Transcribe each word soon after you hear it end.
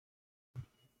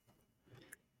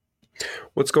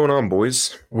What's going on,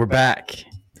 boys? We're back.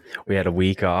 We had a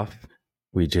week off.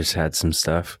 We just had some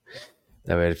stuff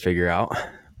that we had to figure out,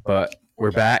 but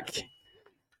we're back.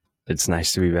 It's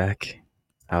nice to be back.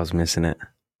 I was missing it.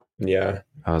 Yeah.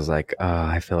 I was like,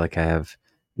 I feel like I have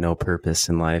no purpose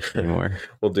in life anymore.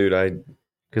 Well, dude,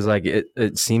 because like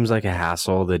it seems like a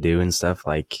hassle to do and stuff.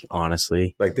 Like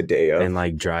honestly, like the day of and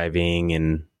like driving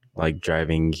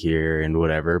here and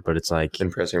whatever. But it's like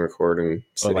and pressing record and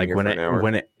sitting like here when for an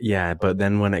hour. But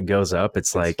then when it goes up,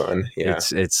 it's like fun. Yeah.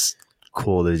 It's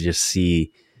cool to just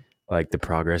see like the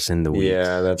progress in the week.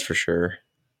 Yeah, that's for sure.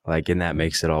 Like, and that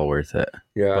makes it all worth it.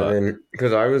 Yeah, But- and then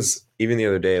because I was even the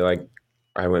other day, like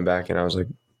I went back and I was like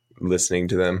listening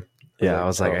to them. I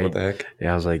was like, what the heck?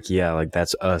 Yeah, I was like, yeah, like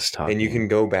that's us talking. And you can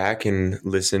go back and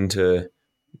listen to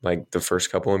like the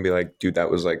first couple and be like, dude, that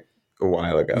was like a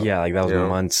while ago. Yeah, like that was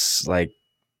months. Like,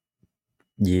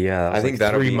 yeah, that was I think like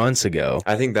that'll 3 be- months ago.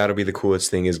 I think that'll be the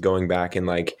coolest thing is going back and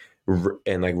like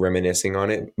reminiscing on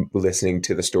it, listening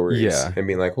to the stories, Yeah. and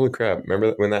being like, "Holy crap!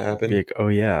 Remember when that happened?" Be like, oh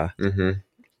yeah, Mm-hmm.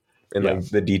 And Yeah. like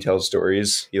the detailed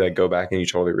stories, you like go back and you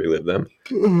totally relive them.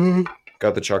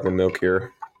 Got the chocolate milk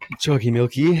here. Chalky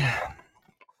Milky.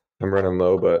 I'm running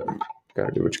low, but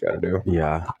gotta do what you gotta do.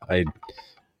 Yeah,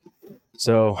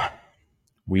 So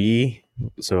me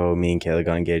and Kayla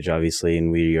got engaged, obviously,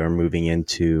 and we are moving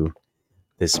into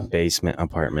this basement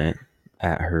apartment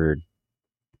at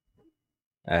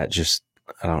just,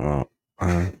 I don't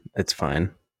know. It's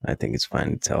fine. I think it's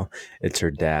fine to tell. It's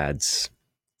her dad's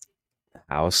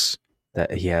house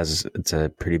that he has. It's a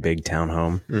pretty big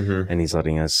townhome, Mm-hmm. and he's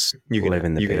letting us live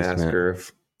in the You can basement. ask her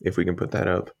if we can put that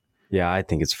up. Yeah, I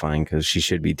think it's fine because she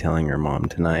should be telling her mom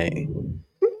tonight,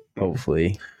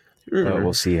 hopefully. But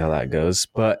we'll see how that goes.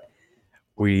 But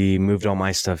we moved all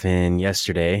my stuff in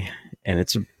yesterday, and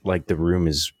it's like the room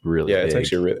is really it's big.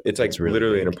 actually it's like really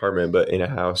literally big. an apartment, but in a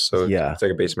house. So Yeah. it's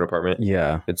like a basement apartment.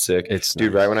 Yeah, It's sick. it's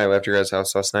Dude, nice. right when I left your guys'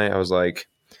 house last night, I was like,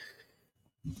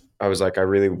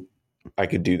 I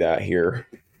could do that here.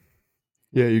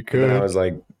 Yeah, you And then I was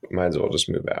like, might as well just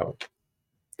move out.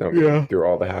 Don't go through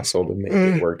all the hassle to make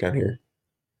it work down here.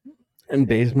 And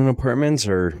basement apartments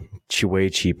are way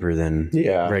cheaper than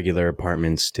regular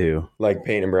apartments too. Like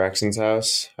Payne and Braxton's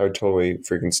house, I would totally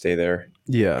freaking stay there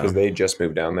Yeah, because they just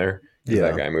moved down there.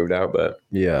 That guy moved out, but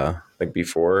like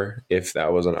before, if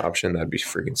that was an option, that'd be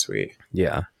freaking sweet.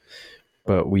 Yeah.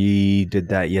 But we did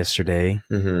that yesterday,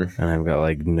 Mm-hmm. and I've got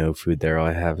like no food there. All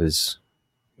I have is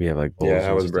we have like bowls. Yeah, how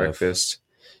and was stuff. breakfast?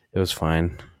 It was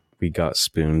fine. We got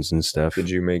spoons and stuff. Did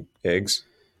you make eggs?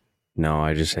 No,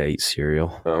 I just ate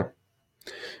cereal. Oh,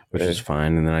 which is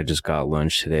fine. And then I just got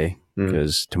lunch today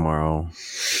because tomorrow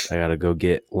I got to go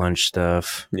get lunch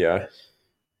stuff. Yeah.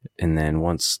 And then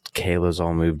once Kayla's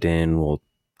all moved in, we'll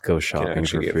go shopping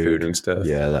for get food and stuff.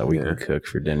 Yeah, that we can cook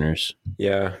for dinners.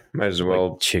 Yeah, might as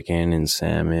well. Like chicken and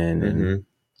salmon and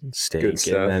steak. Good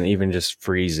stuff. And then even just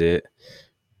freeze it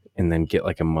and then get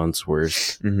like a month's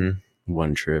worth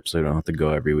one trip so we don't have to go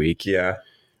every week. Yeah.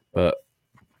 But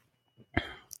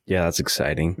yeah, that's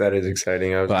exciting. That is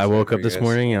exciting. I woke up this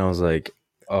morning and I was like,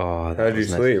 oh, how did you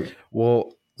sleep?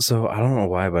 Well, so I don't know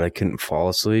why, but I couldn't fall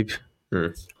asleep.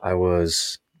 I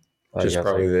was just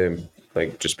probably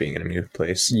just being in a new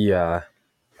place. Yeah.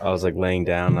 I was like laying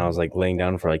down. I was like laying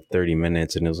down for like 30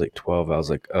 minutes and it was like 12. I was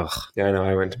like, ugh. Yeah, I know.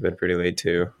 I went to bed pretty late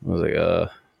too. I was like,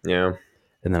 Yeah.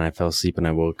 And then I fell asleep and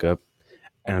I woke up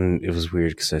and it was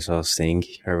weird because I saw a thing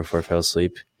right before I fell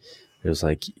asleep. It was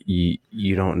like,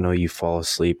 you don't know you fall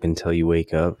asleep until you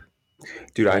wake up.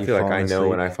 Dude, I feel like I know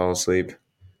when I fall asleep.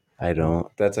 I don't.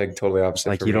 That's like totally opposite.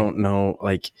 Like for you me. don't know.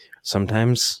 Like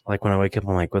sometimes, like when I wake up,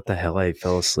 I'm like, what the hell? I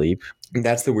fell asleep.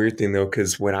 That's the weird thing though,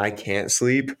 because when I can't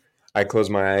sleep, I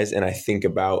close my eyes and I think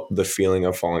about the feeling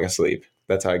of falling asleep.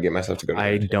 That's how I get myself to go to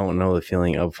I bed. don't know the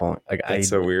feeling of falling. Like That's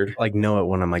so weird. Like know it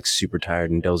when I'm like super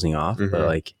tired and dozing off, but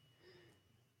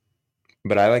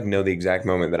I like know the exact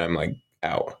moment that I'm like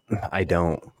out. I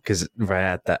don't, because right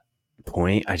at that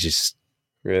point, I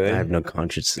have no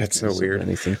conscience. That's so weird.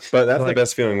 Anything. But that's the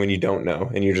best feeling when you don't know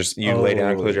and you lay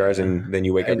down, close your eyes, and then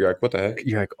you wake up. You're like, what the heck?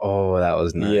 You're like, oh, that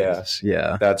was nice.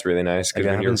 Yeah. That's really nice. Because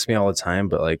it happens to me all the time,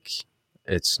 but like,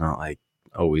 it's not like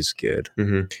always good.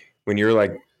 When you're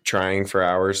like trying for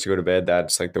hours to go to bed,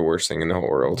 that's like the worst thing in the whole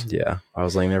world. Yeah. I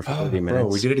was laying there for 30 minutes.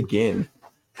 Bro, we did it again.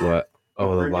 What?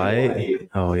 Oh, the light?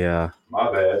 Oh, yeah.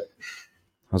 My bad.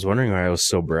 I was wondering why it was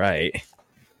so bright.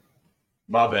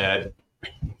 My bad.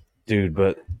 Dude,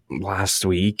 but last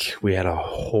week we had a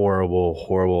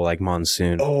horrible like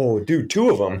monsoon. Oh, dude, 2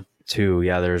 of them. 2,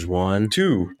 yeah, there's 1.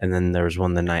 2. And then there was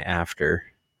one the night after.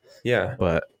 Yeah.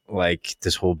 But like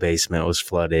this whole basement was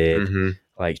flooded.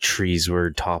 like trees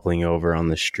were toppling over on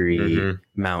the street.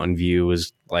 Mm-hmm. Mountain View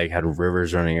was like had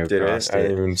rivers running across it. I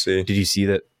didn't even see. Did you see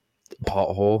that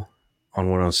pothole on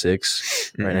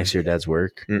 106 right next to your dad's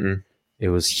work? Mm-mm. It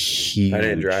was huge. I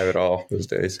didn't drive at all those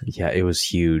days. Yeah, it was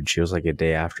huge. It was like a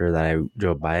day after that I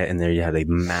drove by it, and there you had a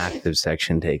massive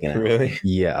section taken out. Really?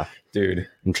 Yeah. Dude.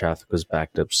 And traffic was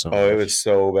backed up so much. It was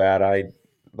so bad.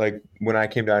 When I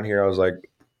came down here, I was like,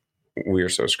 we are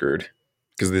so screwed.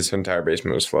 Because this entire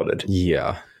basement was flooded.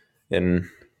 Yeah. And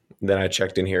then I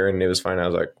checked in here, and it was fine. I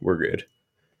was like, we're good.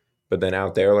 But then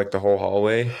out there, like the whole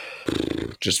hallway,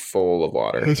 just full of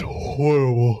water. It's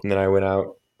horrible. And then I went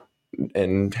out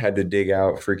and had to dig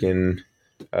out freaking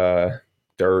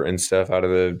dirt and stuff out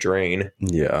of the drain.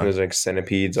 Yeah. There's like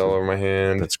centipedes all over my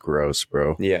hand. That's gross,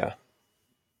 bro. Yeah.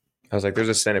 I was like, there's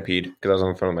a centipede because I was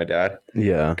on the phone with my dad.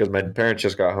 Yeah. Because my parents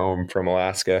just got home from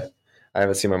Alaska. I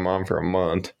haven't seen my mom for a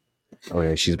month. Oh,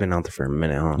 yeah. She's been out there for a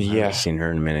minute, huh? Yeah. I haven't seen her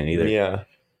in a minute either. Yeah.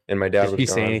 And my dad Did she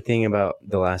say anything about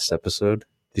the last episode?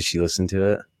 Did she listen to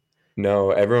it?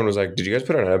 No. Everyone was like, did you guys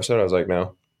put on an episode? I was like,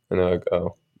 no. And they're like,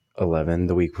 oh. 11,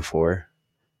 the week before.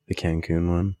 The Cancun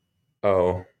one.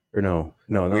 Oh. Or no,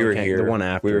 we were here. The one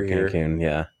after we were Cancun, here.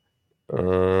 Yeah. What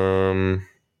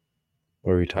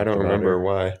were we talking about? I don't remember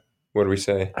why. What did we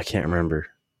say? I can't remember.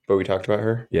 But we talked about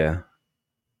her? Yeah.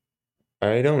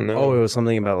 I don't know. Oh, it was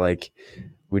something about like,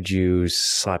 would you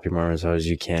slap your mom as hard as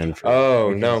you can?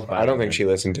 No. I don't think she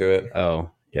listened to it. Oh,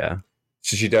 yeah.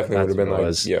 So she definitely would have been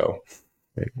like, yo.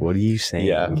 Like, what are you saying?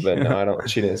 Yeah, but no,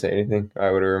 she didn't say anything. I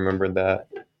would have remembered that.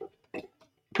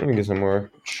 Let me get some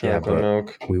more chocolate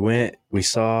milk. We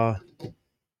saw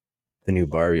the new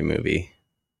Barbie movie.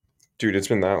 Dude, it's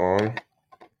been that long.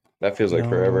 That feels like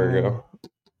forever ago.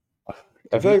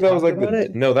 I feel like that was like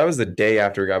that was the day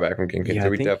after we got back from Cancun. Yeah, so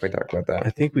we definitely talked about that. I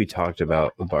think we talked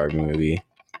about the Barbie movie.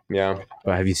 Yeah.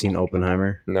 But have you seen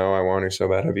Oppenheimer? No, I want to so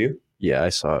bad. Have you? Yeah, I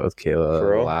saw it with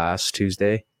Kayla last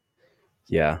Tuesday.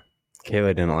 Yeah. Kayla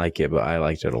didn't like it, but I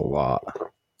liked it a lot.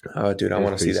 Oh, dude, I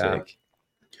want to see that.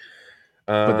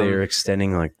 But they are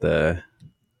extending like the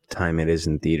time it is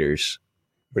in theaters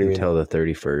until the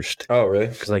 31st. Oh, really?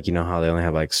 Because like you know how they only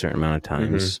have like a certain amount of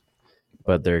times,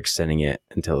 but they're extending it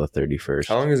until the 31st.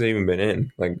 How long has it even been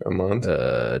in? Like a month?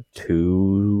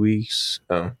 2 weeks.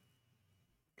 Oh.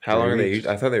 How long are they?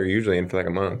 I thought they were usually in for like a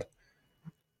month.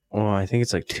 Well, I think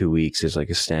it's like 2 weeks is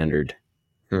like a standard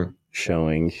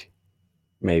showing,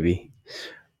 maybe.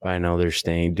 But I know they're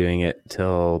doing it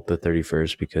till the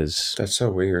 31st because that's so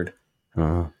weird.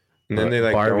 And then they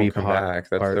like don't come back.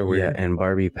 That's so weird. Yeah, and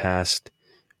Barbie passed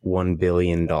 $1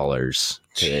 billion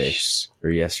today or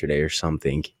yesterday or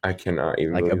something. I cannot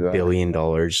even like believe $1 billion.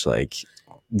 Like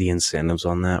the incentives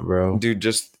on that, bro. Dude,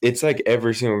 it's like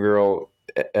every single girl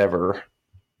ever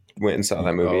went and saw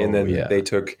that movie, and then they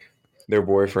took their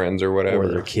boyfriends or whatever, or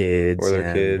their kids,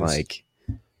 like,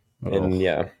 and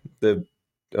the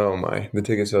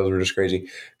ticket sales were just crazy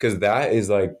because that is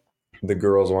like the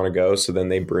girls want to go, so then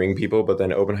they bring people, but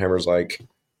then Oppenheimer's like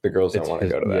the girls don't want to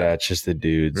go to that. Yeah, it's just the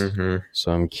dudes.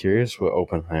 So I'm curious what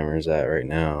Oppenheimer's at right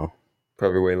now.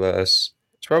 Probably way less.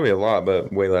 It's probably a lot,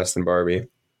 but way less than Barbie.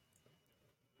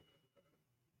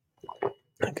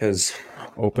 Because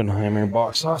Oppenheimer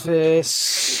box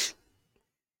office.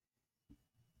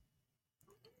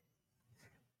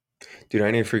 Dude,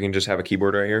 I need to freaking just have a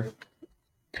keyboard right here.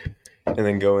 And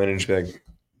then go in and just be like...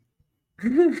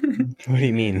 What do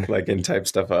you mean? Like, and type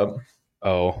stuff up.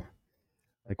 Oh.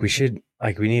 Like, we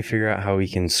need to figure out how we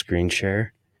can screen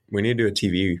share. We need to do a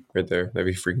TV right there. That'd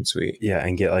be freaking sweet. Yeah,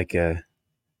 and get, like, a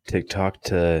TikTok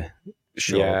to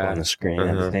show up on the screen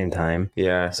at the same time.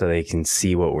 Yeah. So they can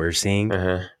see what we're seeing.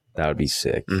 That would be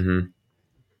sick.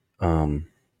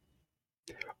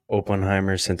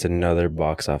 Oppenheimer sent another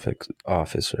box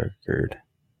office record.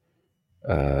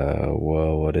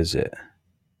 Well, what is it?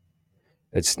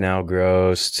 It's now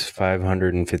grossed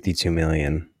 $552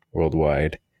 million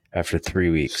worldwide after 3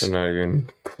 weeks. So not even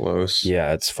close.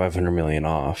 Yeah, it's $500 million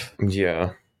off.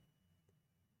 Yeah.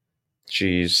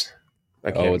 Jeez.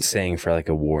 It's saying for like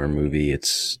a war movie,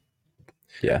 it's...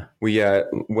 Yeah. Well,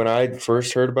 when I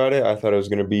first heard about it, I thought it was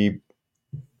going to be...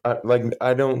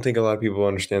 I don't think a lot of people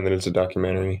understand that it's a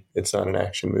documentary. It's not an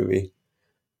action movie.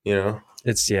 You know?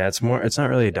 It's not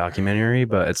really a documentary,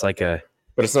 but it's like a...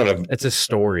 But it's not a... It's a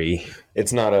story.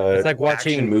 It's not a... It's like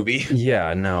watching action movie.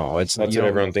 Yeah, no. That's what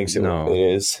everyone thinks it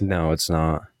is. No, it's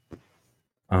not.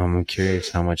 I'm curious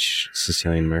how much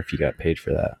Cecilian Murphy got paid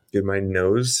for that. Dude, my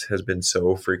nose has been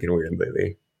so freaking weird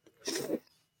lately.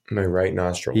 My right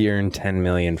nostril. He earned $10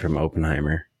 million from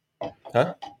Oppenheimer.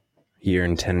 Huh? He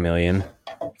earned $10 million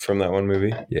from that one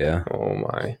movie. Yeah. Oh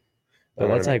my. But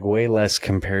that's like way less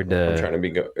compared I'm trying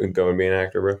to. to go and be an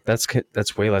actor, bro.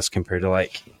 That's way less compared to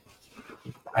like.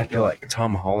 I feel like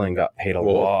Tom Holland got paid a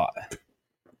lot.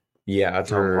 Yeah,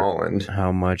 Tom Holland.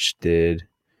 How much did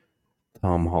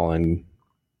Tom Holland?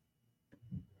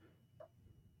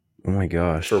 Oh my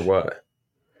gosh! For what?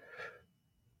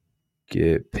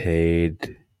 Get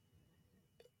paid.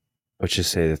 Let's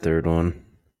just say the third one.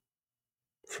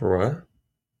 For what?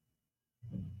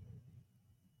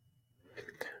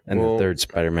 And the third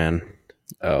Spider-Man.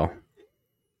 Oh.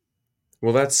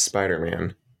 Well, that's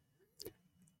Spider-Man.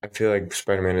 I feel like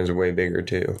Spider-Man is way bigger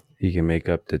too. He can make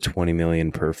up to $20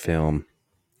 million per film,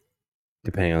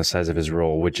 depending on the size of his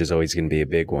role, which is always going to be a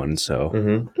big one.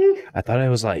 So I thought it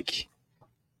was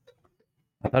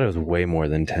way more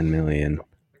than 10 million.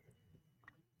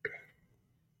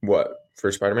 What,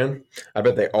 for Spider-Man? I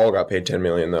bet they all got paid 10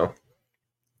 million though.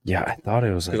 Yeah, I thought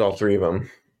it was because all three of them.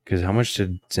 Because how much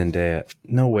did Zendaya?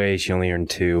 No way, she only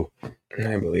earned 2.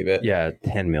 I believe it. Yeah,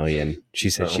 10 million. She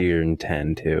said she earned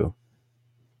 10 too.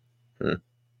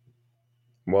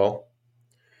 Well,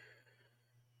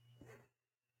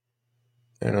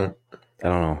 I don't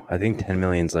know. I think 10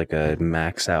 million is like a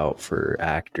max out for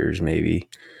actors, maybe.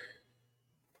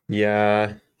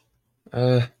 Yeah.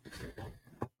 Let's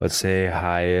say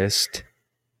highest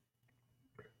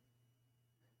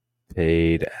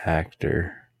paid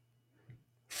actor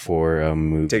for a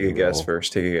movie. Take a guess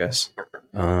first. Take a guess.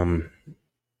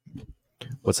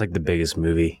 What's like the biggest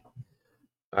movie?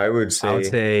 I would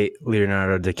say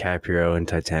Leonardo DiCaprio in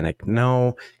Titanic.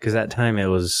 No, because that time it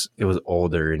was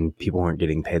older and people weren't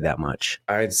getting paid that much.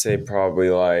 I'd say probably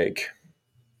like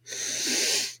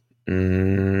I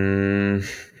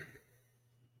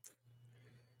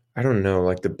don't know,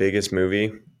 like the biggest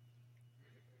movie.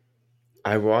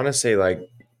 I want to say like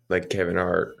Kevin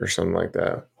Hart or something like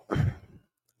that.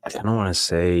 I don't want to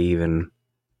say even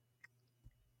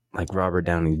like Robert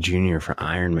Downey Jr. for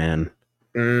Iron Man.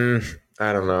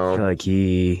 I don't know. I feel like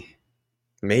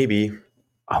maybe.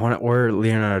 Or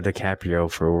Leonardo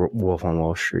DiCaprio for Wolf on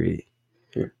Wall Street.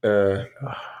 I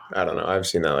don't know. I've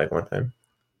seen that like one time.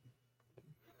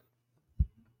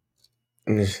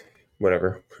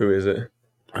 Whatever. Who is it?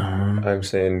 I'm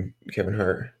saying Kevin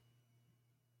Hart.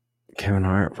 Kevin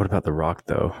Hart? What about The Rock,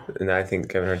 though? And I think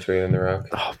Kevin Hart's bigger than The Rock.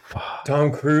 Oh, fuck.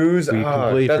 Tom Cruise?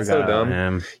 That's so dumb.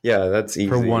 Him. Yeah, that's easy.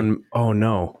 For one... Oh,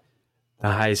 no. The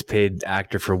highest paid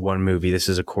actor for one movie. This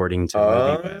is according to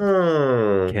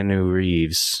Keanu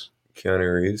Reeves.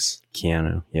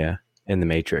 Keanu, yeah. In The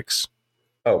Matrix.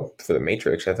 Oh, for The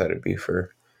Matrix. I thought it'd be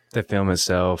for... The film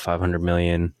itself, $500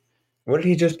 million. What did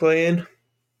he just play in?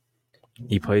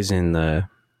 He plays in the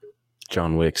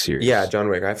John Wick series. Yeah, John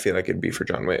Wick. I feel like it'd be for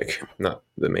John Wick, not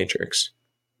The Matrix.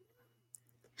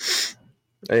 I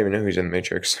didn't even know who's in The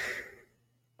Matrix.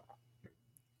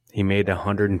 He made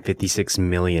 $156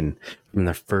 million from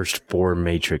the first 4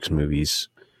 Matrix movies.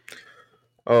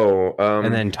 Oh,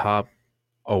 and then top.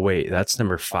 Oh wait, that's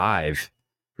number 5.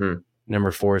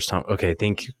 Number 4 is Tom. Okay,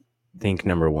 think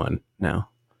number 1 now.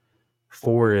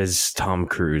 4 is Tom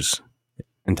Cruise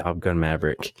in Top Gun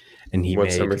Maverick, and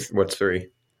what's 3?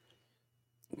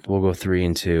 We'll go 3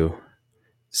 and 2.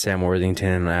 Sam Worthington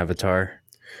in Avatar.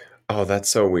 Oh, that's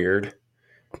so weird.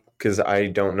 Because I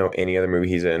don't know any other movie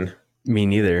he's in. Me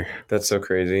neither. That's so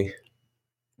crazy.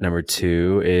 Number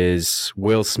 2 is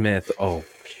Will Smith. Oh,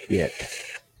 shit.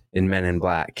 In Men in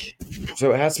Black.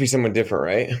 So it has to be someone different,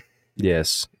 right?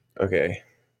 Yes. Okay.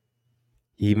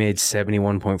 He made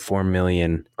 $71.4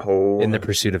 million in The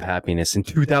Pursuit of Happiness in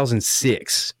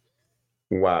 2006.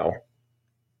 Wow.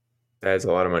 That is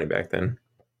a lot of money back then.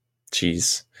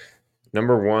 Jeez.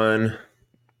 Number 1.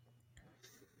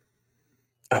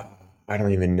 I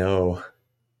don't even know.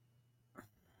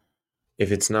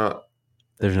 If it's not...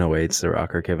 There's no way it's The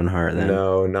Rock or Kevin Hart then.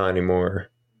 No, not anymore.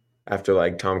 After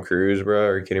like Tom Cruise, bro.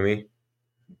 Are you kidding me?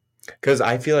 Because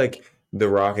I feel like The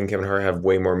Rock and Kevin Hart have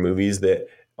way more movies that...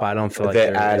 I don't feel like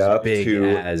that add up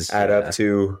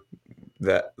to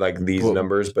that, like these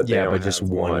numbers, but they don't but just have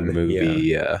one movie.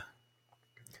 Yeah.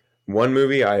 One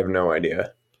movie, I have no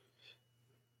idea.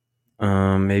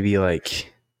 Maybe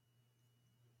like.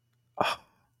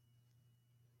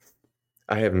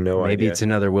 I have no idea. Maybe it's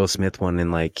another Will Smith one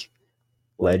in like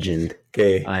Legend.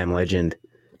 Okay, I Am Legend.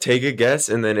 Take a guess,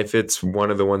 and then if it's one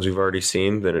of the ones we've already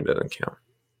seen, then it doesn't count.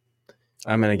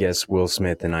 I'm gonna guess Will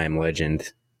Smith in I Am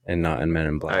Legend. And not in Men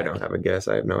in Black. I don't have a guess.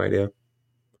 I have no idea.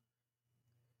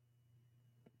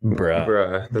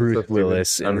 Bruh. Bruce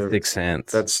Willis in The Sixth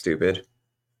Sense. That's stupid.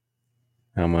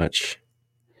 How much?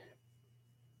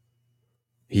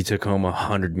 He took home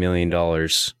 $100 million.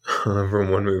 From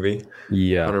one movie?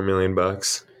 Yeah. $100 million.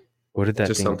 What did that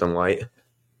Just something light.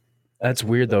 That's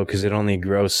weird though, because it only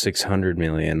grossed 600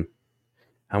 million.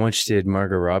 How much did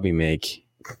Margot Robbie make?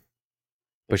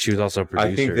 But she was also a producer.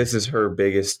 I think this is her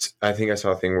biggest. I think I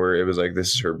saw a thing where it was like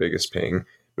this is her biggest paying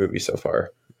movie so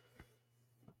far.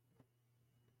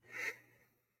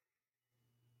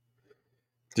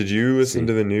 Did you listen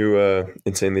to the new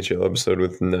Insanely Chill episode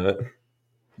with Nut?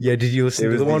 Yeah, did you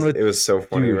listen to the one with... It was so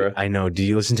funny, dude, bro. I know. Did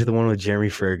you listen to the one with Jeremy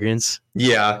Fragrance?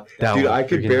 Yeah. Dude, I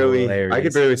could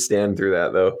barely stand through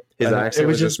that, though. His accent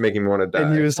was just making me want to die.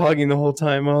 And he was talking the whole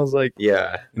time. I was like...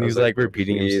 Yeah. And he was like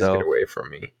repeating himself. Please get away from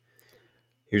me.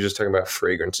 He was just talking about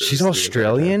fragrances. She's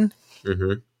Australian?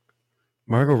 Mm-hmm.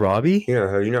 Margot Robbie? Yeah,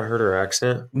 have you not heard her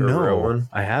accent? No, real one?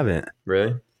 I haven't.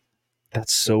 Really?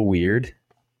 That's so weird.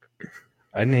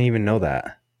 I didn't even know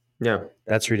that. Yeah.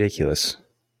 That's ridiculous.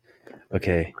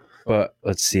 Okay, but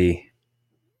let's see.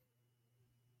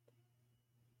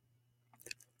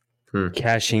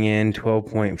 Cashing in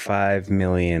 12.5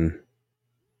 million.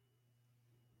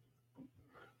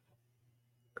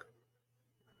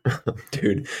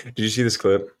 Dude, did you see this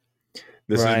clip?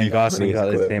 Ryan Gosling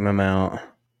got the same amount.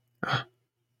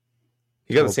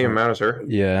 He got the same amount as her?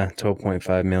 Yeah,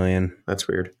 12.5 million. That's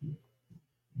weird.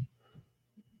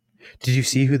 Did you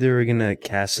see who they were going to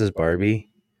cast as Barbie?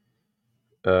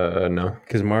 No.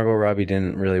 Because Margot Robbie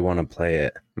didn't really want to play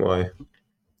it. Why?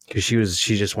 Because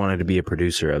she just wanted to be a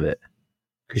producer of it.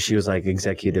 Because she was like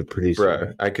executive producer.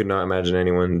 Bruh, I could not imagine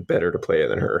anyone better to play it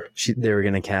than her. They were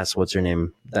going to cast, what's her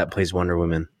name? That plays Wonder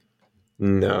Woman.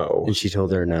 No. And she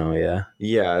told her no, yeah.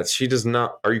 Yeah, she does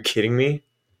not. Are you kidding me?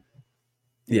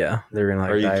 Yeah, they were going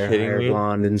to dye her hair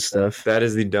blonde and stuff. That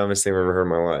is the dumbest thing I've ever heard in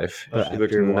my life. She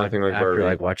looked nothing like Barbie. After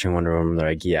like watching Wonder Woman, they're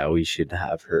like, yeah, we should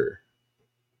have her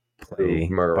play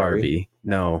Barbie.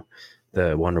 No,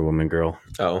 the Wonder Woman girl.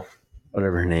 Oh.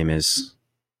 Whatever her name is.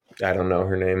 I don't know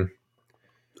her name.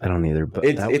 I don't either, but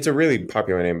it's a really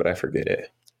popular name, but I forget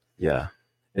it. Yeah.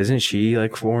 Isn't she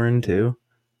like foreign too?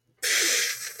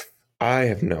 I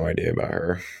have no idea about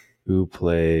her. Who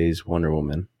plays Wonder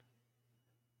Woman?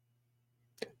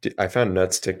 I found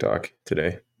Nuts TikTok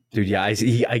today. Dude, yeah, I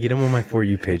get them on my For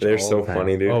You page. They're so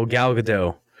funny, dude. Oh, Gal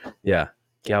Gadot. Yeah,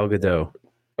 Gal Gadot.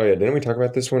 Oh, yeah, didn't we talk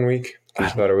about this one week? You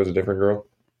thought it was a different girl?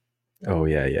 Oh,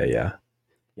 yeah.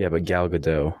 Yeah, but Gal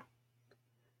Gadot.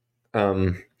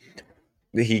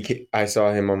 I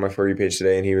saw him on my For You page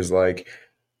today, and he was like,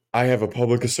 I have a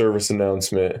public service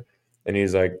announcement. And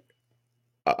he's like,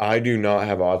 I do not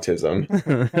have autism.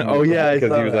 Oh, yeah.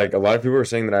 Because he was like, a lot of people are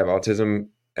saying that I have autism,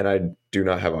 and I do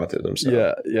not have autism.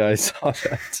 So. Yeah, I saw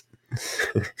that.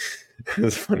 It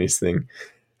was the funniest thing.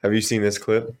 Have you seen this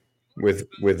clip with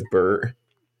Bert?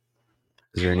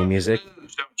 Is there any music?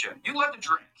 Don't you? You love to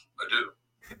drink. I do.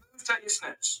 Let me tell you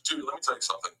snitch. Dude, let me tell you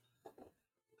something.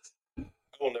 I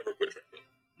will never quit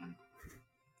drinking.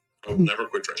 I will never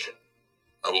quit drinking.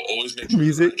 I will always make sure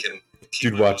music. I can.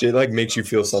 Dude, watch it. Like makes you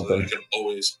feel something. So I can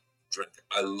always drink.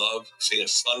 I love seeing a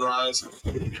sunrise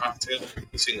with a cocktail,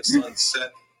 seeing a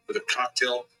sunset with a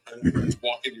cocktail, having friends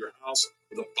walk into your house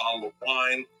with a bottle of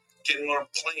wine, getting on a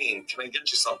plane. Can I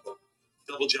get you something?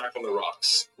 Double Jack on the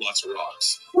rocks. Lots of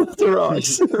rocks. Lots of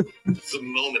rocks. The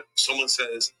moment someone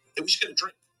says, hey, we should get a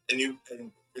drink, and you're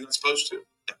not supposed to.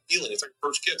 That feeling, it's like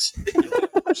first kiss.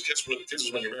 First kiss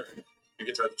is when you're married. You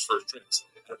get to have those first drinks.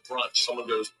 At a brunch, someone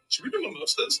goes, should we do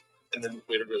mimosas? And then the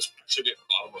waiter goes, should we get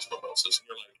bottomless mimosas? And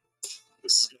you're like,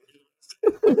 this is going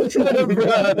to be the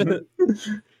best.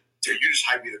 Dude, you just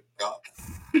hyped me up.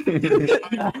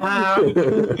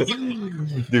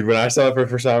 Dude, when I saw it for the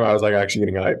first time, I was like actually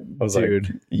getting hyped. I was like,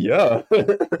 yeah.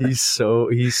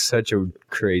 He's such a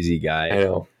crazy guy. I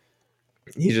know.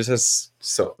 He just has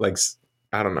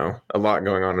I don't know, a lot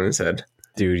going on in his head.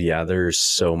 Dude, yeah, there's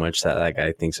so much that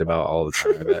guy thinks about all the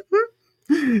time, I bet.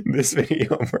 This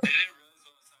video, bro.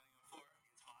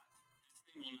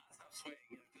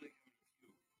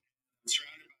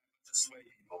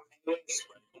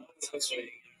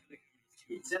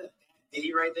 Is that a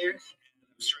Diddy right there?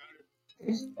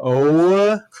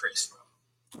 Oh, Chris.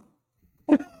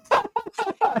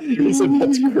 He said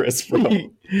that's Chris, bro.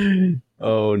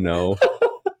 Oh no.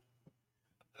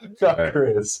 Not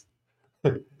Chris.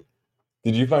 Did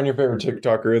you find your favorite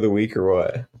TikToker of the week or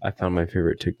what? I found my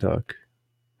favorite TikTok.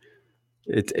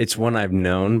 It's one I've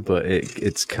known, but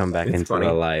it's come back into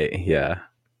the light. Yeah.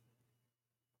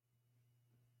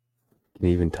 Can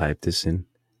you even type this in?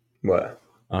 What?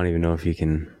 I don't even know if you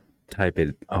can type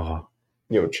it. Oh.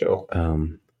 Yo, chill.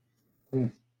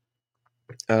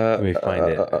 Let me find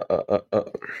it.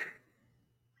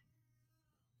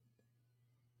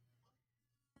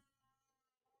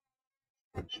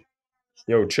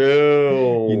 Yo,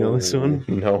 chill. You know this one?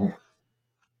 No.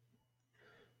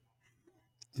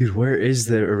 Dude, where is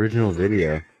the original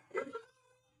video?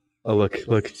 Oh, look.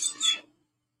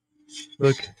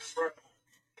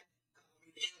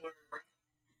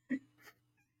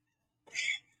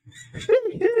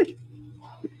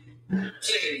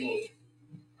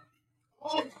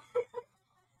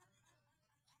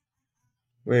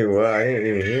 Wait, what? I didn't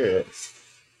even hear it.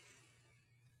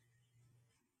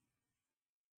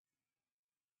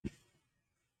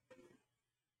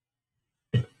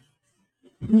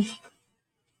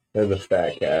 That's a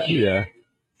fat cat. Yeah.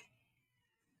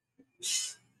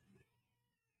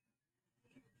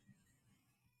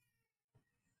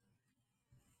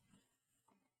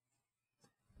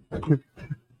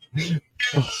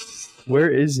 Where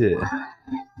is it?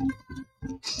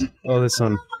 Oh, this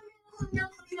one.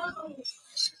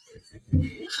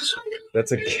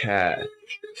 That's a cat.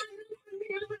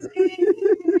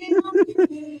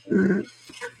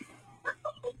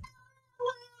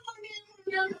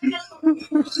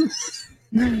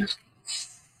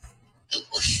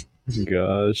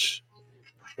 Gosh.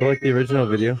 I like the original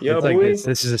video. Yeah, it's like boy. this.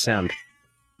 This is a sound.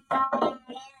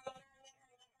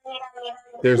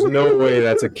 There's no way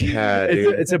that's a cat,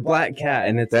 dude. It's a black cat,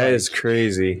 and it's That like, is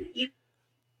crazy.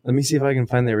 Let me see if I can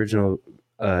find the original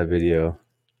video.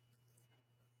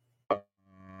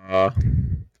 Uh,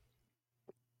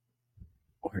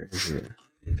 Where is it?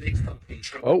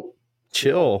 Oh,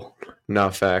 chill.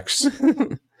 not facts.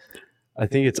 I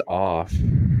think it's off.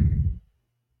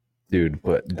 Dude,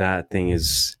 but that thing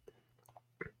is...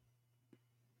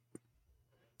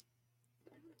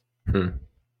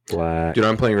 black. Dude,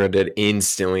 I'm playing Red Dead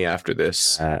instantly after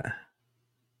this.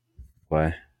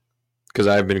 Why? Because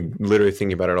I've been literally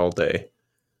thinking about it all day.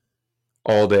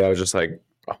 All day I was just like,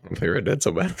 oh, I'm going to play Red Dead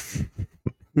so bad.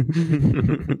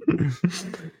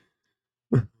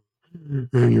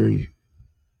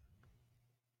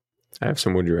 I have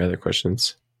some would you rather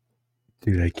questions.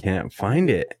 Dude, I can't find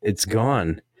it. It's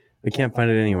gone. I can't find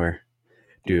it anywhere.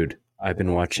 Dude, I've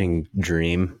been watching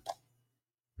Dream.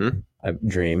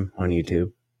 Dream on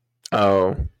YouTube.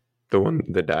 Oh, the one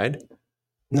that died?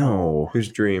 No.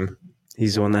 Whose Dream?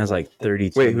 He's the one that has like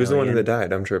 32 Wait, who's the million. one that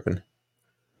died? I'm tripping.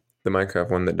 The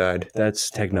Minecraft one that died. That's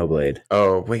Technoblade.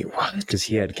 Oh, wait, what? Because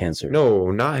he had cancer. No,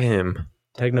 not him.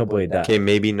 Technoblade died. Okay,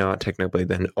 maybe not Technoblade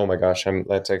then. Oh my gosh,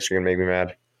 that's actually going to make me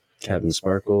mad. Captain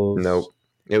Sparkles. Nope.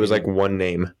 It was like one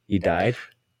name. He died?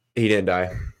 He didn't die.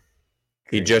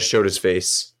 He just showed his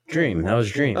face. Dream. That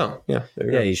was Dream. Oh, yeah. There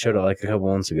you Yeah, go. he showed it like a couple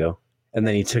months ago. And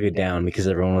then he took it down because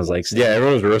everyone was like... Yeah,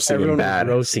 everyone was roasting him everyone bad.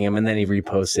 was roasting him, and then he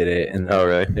reposted it. And Oh,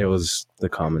 really? it was... The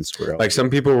comments were... Like, some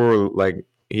people were like,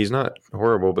 he's not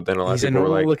horrible, but then a lot He's of a people were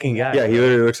like... normal-looking guy. Yeah, he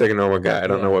literally looks like a normal guy. I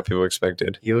don't Yeah. know what people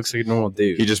expected. He looks like a normal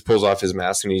dude. He just pulls off his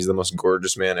mask and he's the most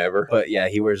gorgeous man ever. But yeah,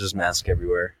 he wears his mask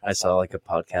everywhere. I saw like a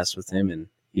podcast with him, and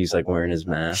he's like wearing his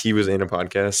mask. He was in a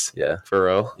podcast. Yeah. For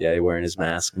real? Yeah, he wearing his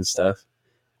mask and stuff.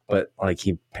 But like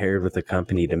he paired with a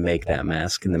company to make that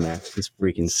mask, and the mask is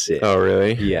freaking sick. Oh,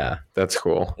 really? Yeah, That's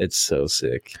cool. it's so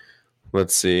sick.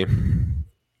 Let's see.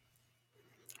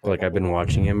 Like I've been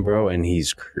watching him, bro, and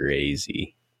he's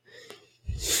crazy.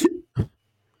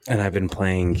 And I've been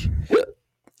playing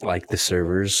like the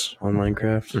servers on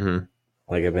Minecraft. Mm-hmm.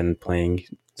 Like I've been playing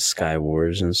Sky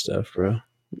Wars and stuff, bro.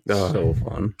 Oh, So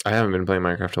fun. I haven't been playing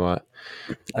Minecraft a lot.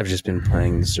 I've just been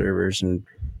playing the servers and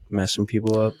messing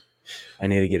people up. I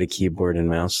need to get a keyboard and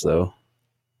mouse though.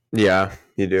 Yeah,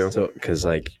 you do. So, because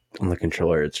like on the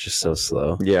controller, it's just so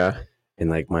slow. Yeah. And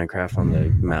like Minecraft on the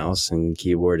mouse and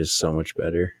keyboard is so much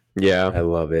better. Yeah. I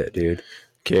love it, dude.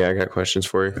 Okay, I got questions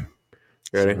for you.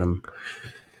 Ready? Um,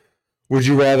 Would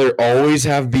you rather always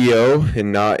have BO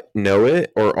and not know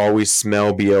it, or always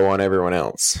smell BO on everyone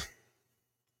else?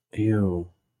 ew.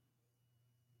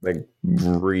 Like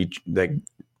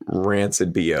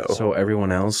rancid BO. So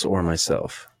everyone else or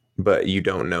myself? But you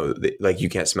don't know that, like you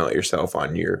can't smell it yourself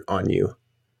on you.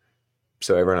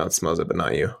 So everyone else smells it, but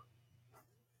not you.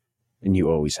 And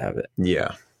you always have it.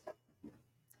 Yeah.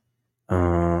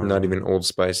 Not even Old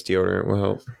Spice deodorant will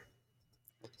help.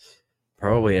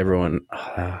 Probably everyone.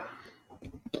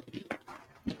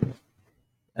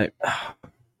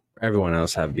 Everyone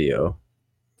else have BO.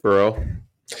 For real?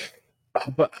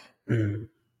 But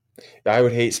I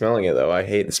would hate smelling it though. I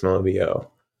hate the smell of BO.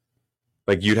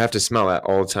 Like you'd have to smell that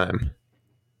all the time.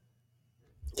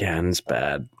 yeah, and it's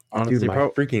bad. Honestly, Dude, my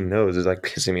freaking nose is like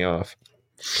pissing me off.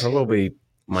 probably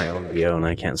my own BO, and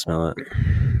I can't smell it.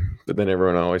 But then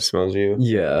everyone always smells you.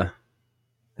 Yeah,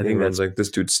 I think Everyone's that's. like,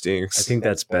 this dude stinks. I think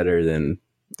that's better than.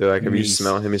 They're like, if you me-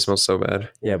 smell him, he smells so bad.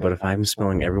 Yeah, but if I'm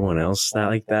smelling everyone else that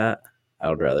like that, I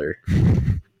would rather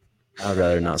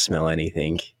not smell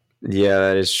anything Yeah,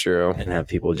 that is true. and have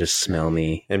people just smell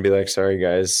me. And be like, sorry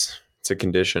guys, It's a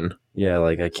condition. Yeah,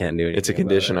 like I can't do anything. It's a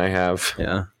condition I have.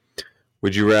 Yeah.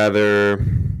 Would you rather?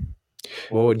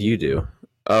 What would you do?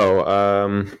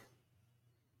 Oh,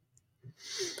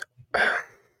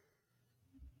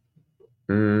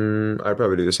 I'd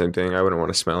probably do the same thing. I wouldn't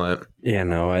want to smell it. Yeah,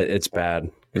 no, it's bad.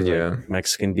 Yeah. Like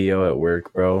Mexican DO at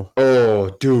work, bro.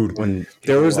 Oh, dude. When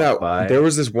There was by,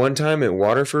 this one time at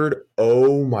Waterford.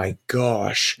 Oh my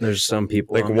gosh. there's some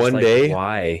people Like I'm just one day,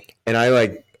 why? and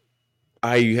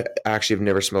I actually have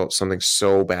never smelled something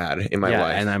so bad in my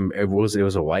life. And it was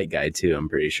a white guy too, I'm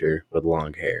pretty sure, with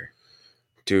long hair.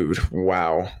 Dude,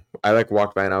 wow. I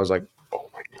walked by and I was like, oh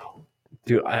my god.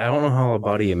 Dude, I don't know how a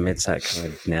body emits that kind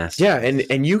of nasty. Yeah,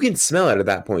 and you can smell it at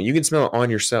that point. You can smell it on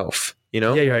yourself, you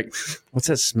know? Yeah, you're like, what's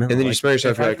that smell? And then you smell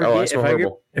yourself, you're like, oh, I smell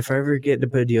horrible. If I ever get to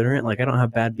put deodorant, like I don't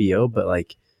have bad BO, but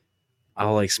like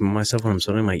I'll like smell myself when I'm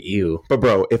sweating, like ew. But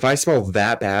bro, if I smell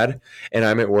that bad and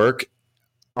I'm at work,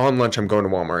 on lunch I'm going to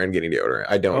Walmart and getting deodorant.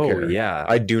 I don't care. Yeah.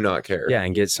 I do not care. Yeah,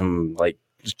 and get some like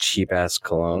cheap ass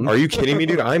cologne. Are you kidding me,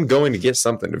 dude? I'm going to get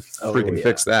something to freaking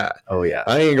fix that. Oh yeah.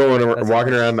 I ain't going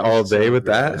walking around all day with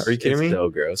that. Are you kidding me? It's so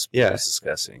gross. Yeah. It's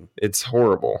disgusting. It's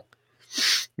horrible.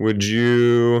 Would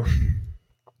you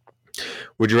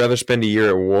rather spend a year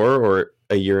at war or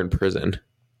a year in prison?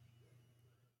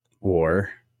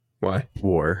 War. Why?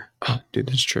 War. Oh, dude,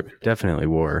 that's tripping. Definitely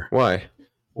war. Why?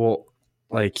 Well,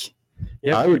 like,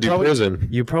 yeah, I would do prison.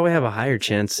 You probably have a higher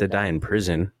chance to die in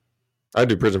prison. I'd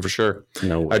do prison for sure.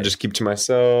 No way. I'd just keep to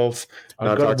myself,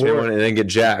 not talk to anyone, and then get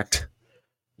jacked.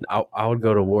 I would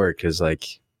go to war because,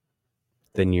 like,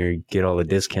 then you get all the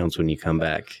discounts when you come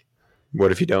back.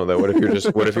 What if you don't, though? What if you're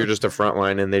just a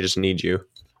frontline and they just need you?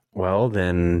 Well,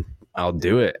 then I'll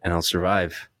do it and I'll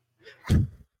survive.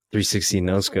 360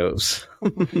 no scopes.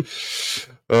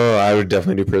 Oh, I would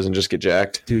definitely do prison. Just get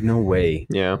jacked. Dude, no way.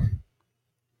 Yeah.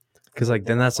 Because, like,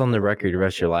 then that's on the record the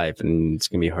rest of your life, and it's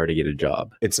going to be hard to get a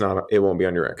job. It's not. It won't be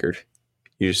on your record.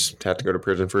 You just have to go to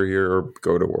prison for a year or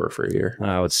go to war for a year.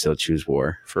 I would still choose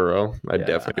war. For real? I'd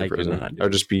definitely do prison.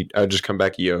 I'd just come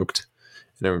back yoked.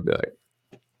 And I would be like,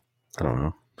 I don't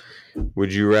know.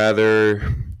 Would you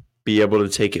rather be able to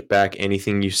take it back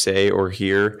anything you say or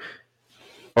hear?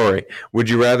 All right. Would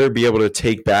you rather be able to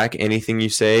take back anything you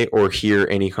say or hear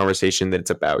any conversation that's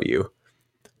about you?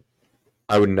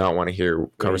 I would not want to hear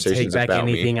conversations about me. Take back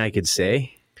anything I could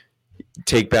say?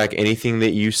 Take back anything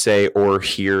that you say or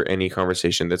hear any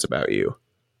conversation that's about you.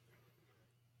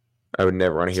 I would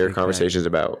never want to hear conversations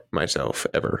about myself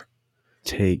ever.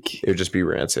 It would just be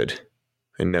rancid.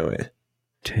 I know it.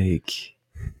 Take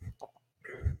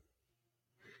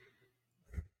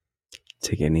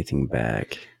anything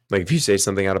back. Like if you say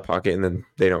something out of pocket and then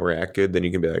they don't react good, then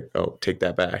you can be like, oh, take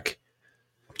that back.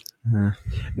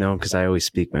 No, because I always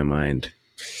speak my mind.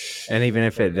 And even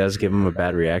if it does give them a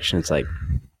bad reaction, it's like,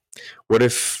 what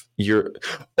if you're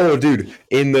dude,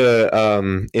 in the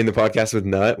podcast with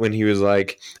Nut, when he was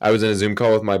like, I was in a Zoom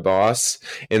call with my boss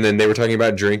and then they were talking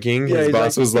about drinking. Yeah, his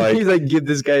boss was like, he's like, give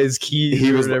this guy his keys.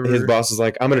 His boss was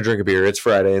like, I'm gonna drink a beer, it's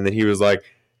Friday, and then he was like,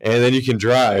 and then you can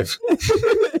drive.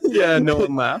 Yeah, no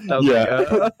one laughed. I was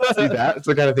See, that's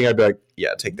the kind of thing I'd be like,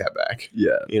 yeah, take that back.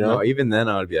 Yeah. You know? No, even then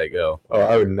I would be like, oh,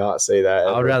 I would not say that.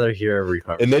 I would rather hear every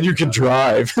conversation. And then you can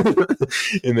drive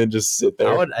and then just sit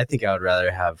there. I think I would rather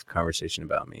have conversation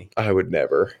about me. I would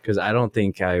never. Because I don't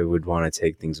think I would want to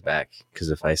take things back.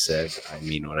 Because if I said, I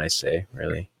mean what I say,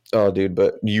 really. Oh, dude,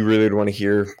 but you really would want to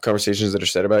hear conversations that are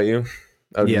said about you?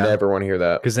 I would never want to hear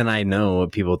that. Because then I know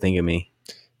what people think of me.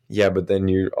 Yeah, but then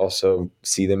you also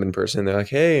see them in person. They're like,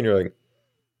 hey, and you're like,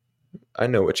 I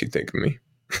know what you think of me.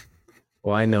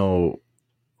 Well, I know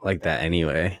like that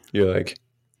anyway. You're like,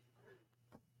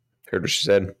 heard what she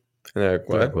said. And they're like,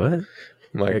 what? Like, what? I'm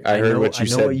like, I heard what you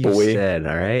said, what boy. You said,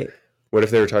 all right? What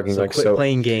if they were talking quit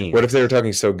playing games? What if they were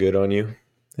talking so good on you?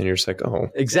 And you're just like, oh.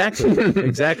 Exactly.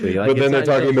 Exactly. Like, but then they're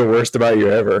talking the worst about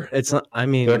you ever. It's not, I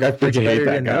mean, like, I freaking hate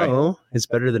that guy. Know. It's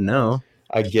better to know.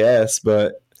 I guess,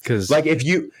 but because like if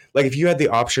you had the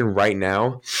option right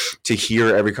now to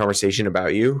hear every conversation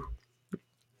about you,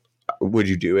 would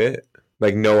you do it?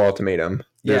 Like no ultimatum.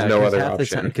 There's no other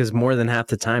option. Because more than half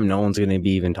the time, no one's going to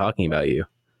be even talking about you.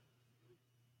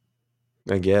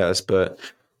 I guess, but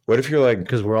what if you're like...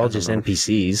 Because we're all just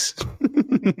NPCs.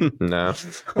 No,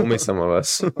 only some of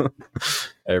us.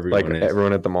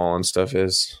 Everyone at the mall and stuff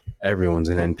is. Everyone's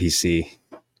an NPC.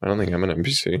 I don't think I'm an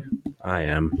NPC. I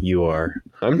am. You are.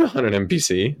 I'm not an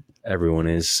NPC. Everyone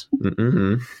is.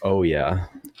 Mm-mm. Oh, yeah.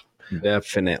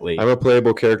 Definitely. I'm a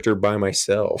playable character by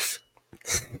myself.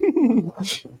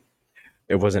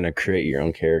 It wasn't a create your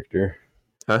own character.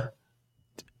 Huh?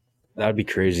 That would be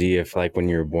crazy if, like, when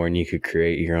you were born, you could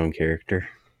create your own character.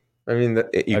 I mean,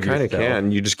 you Of kind of yourself.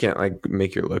 can. You just can't like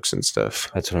make your looks and stuff.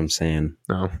 That's what I'm saying.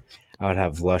 No. I would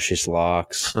have luscious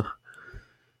locks,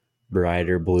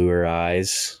 brighter, bluer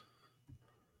eyes,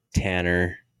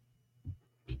 tanner,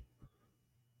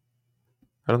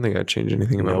 I don't think I'd change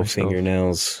anything about no myself.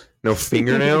 fingernails. No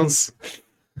fingernails?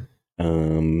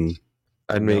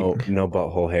 I'd make No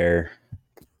butthole hair.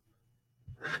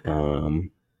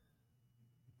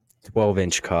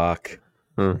 12-inch cock.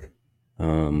 Huh.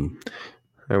 I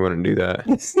I wouldn't do that.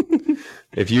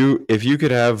 If you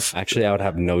could have Actually, I would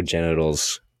have no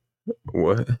genitals.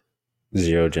 what?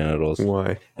 0 genitals.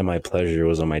 Why? And my pleasure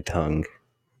was on my tongue.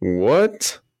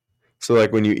 What? So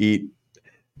like when you eat,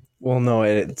 Well, no,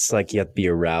 it's like you have to be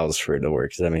aroused for it to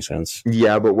work. Does that make sense?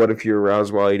 yeah, but what if you're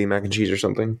aroused while eating mac and cheese or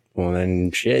something? Well,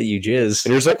 then shit, you jizz.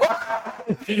 And you're just like,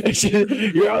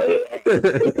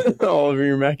 You're all over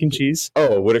your mac and cheese.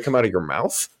 oh, would it come out of your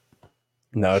mouth?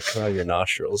 No, it's come out of your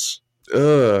nostrils.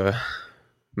 Ugh.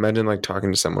 Imagine like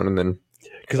talking to someone and then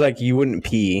Because like you wouldn't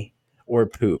pee or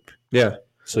poop, yeah,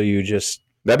 so you just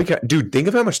that'd be dude. Think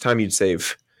of how much time you'd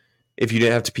save if you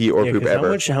didn't have to pee or poop 'cause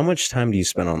ever. How much time do you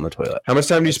spend on the toilet? How much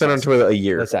time do you spend on toilet a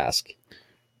year? Let's ask.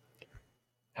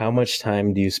 How much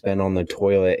time do you spend on the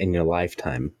toilet in your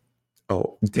lifetime?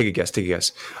 Oh, take a guess. Take a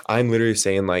guess. I'm literally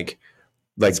saying like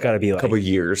It's got to be a like couple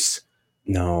years.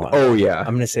 no. Oh yeah,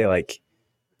 I'm gonna say like,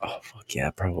 oh fuck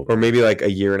yeah, probably. or maybe like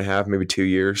a year and a half, maybe 2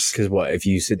 years Because what if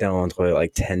you sit down on the toilet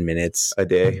like 10 minutes? a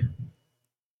day.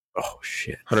 Oh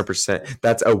shit. 100%.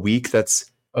 That's a week.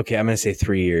 That's Okay, I'm gonna say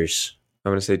 3 years.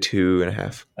 I'm gonna say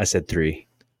 2.5. I said 3.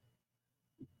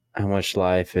 How much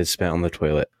life is spent on the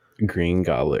toilet? Green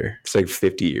gobbler. It's like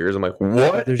 50 years. I'm like,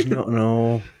 what? There's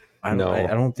no. I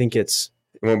don't think it's.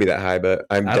 It won't be that high, but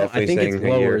I'm I definitely think saying it's a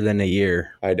lower year. than a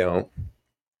year I don't.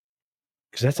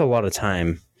 because that's a lot of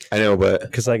time. I know, but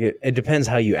Because like it depends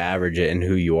how you average it and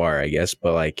who you are, I guess.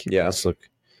 But like, yeah. let's look.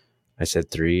 I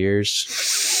said 3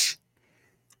 years.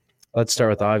 Let's start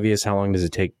with obvious. How long does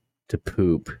it take to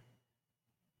poop?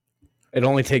 It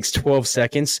only takes 12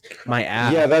 seconds. My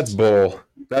ass. Yeah, that's bull.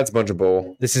 That's a bunch of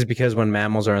bull. This is because when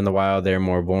mammals are in the wild, they're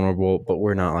more vulnerable, but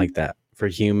we're not like that. For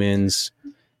humans,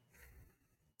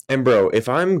 And bro, if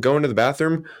I'm going to the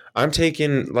bathroom, I'm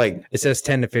taking like it says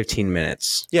 10 to 15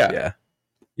 minutes. yeah.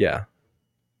 Yeah.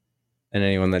 And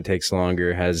anyone that takes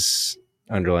longer has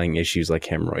underlying issues like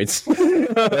hemorrhoids.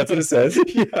 That's what it says.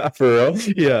 Yeah. For real?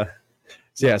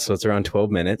 Yeah. So it's around 12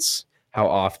 minutes. How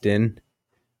often?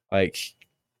 Like,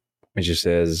 it just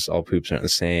says all poops aren't the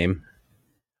same.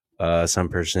 Some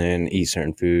person eats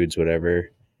certain foods,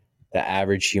 whatever. The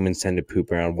average humans tend to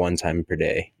poop around 1 time per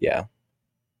day. Yeah.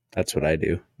 That's what I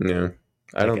do. Yeah.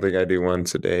 I don't think I do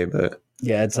once a day, but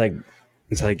Yeah, it's like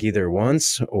either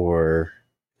once or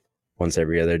once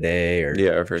every other day or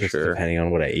yeah, for just sure. depending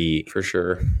on what I eat. For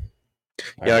sure.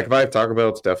 All Yeah, right. like if I have Taco Bell,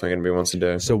 it's definitely gonna be once a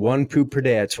day. So 1 poop per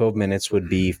day at 12 minutes would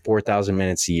be 4,000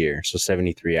 minutes a year. So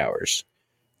 73 hours.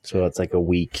 So that's like a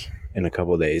week in a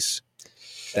couple of days.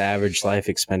 The average life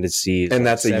expectancy is And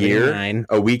that's a year? 79.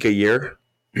 A week, a year?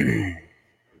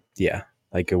 Yeah,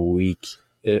 like a week,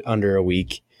 under a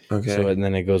week. Okay. So and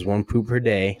then it goes 1 poop per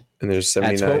day. And there's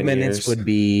At 79 12 minutes years. would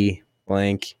be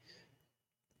blank.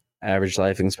 Average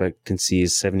life expectancy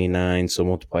is 79. So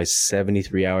multiply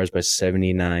 73 hours by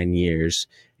 79 years,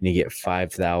 and you get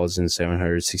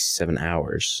 5,767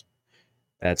 hours.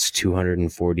 That's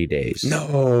 240 days.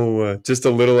 No, just a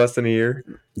little less than a year.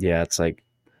 Yeah, it's like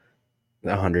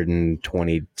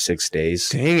 126 days.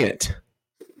 Dang it.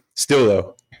 Still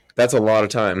though, that's a lot of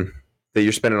time that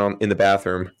you're spending on in the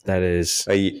bathroom That is.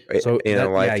 So in a yeah,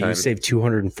 lifetime. you saved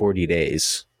 240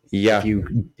 days Yeah, if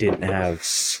you didn't have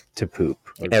to poop.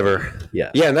 ever.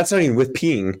 Yeah. Yeah, and that's not even with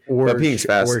peeing. Or, But peeing's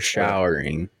fast. or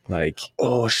showering. Like,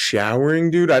 Oh,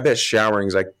 showering, dude. I bet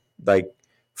showering's like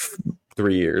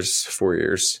 3 years, 4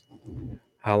 years.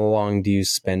 how long do you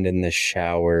spend in the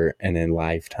shower in a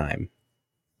lifetime?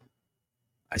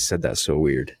 I said that so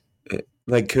weird.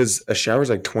 Like, because a shower's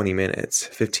like 20 minutes,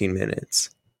 15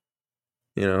 minutes.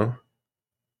 You know?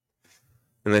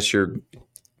 Unless you're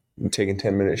taking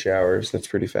 10-minute showers. That's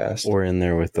pretty fast. Or in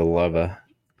there with the lava.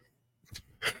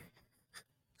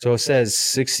 So it says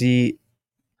 60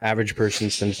 average person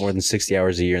spends more than 60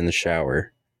 hours a year in the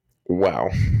shower. Wow.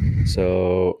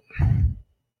 So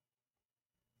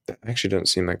That actually doesn't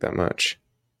seem like that much.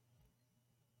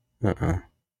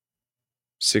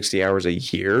 60 hours a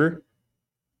year?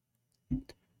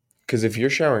 Because if you're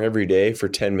showering every day for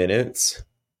 10 minutes,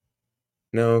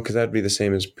 no, because that'd be the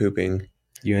same as pooping.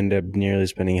 you end up nearly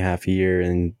spending half a year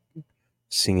in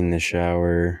singing in the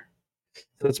shower.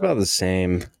 So it's about the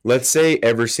same. Let's say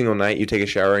every single night you take a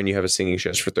shower and you have a singing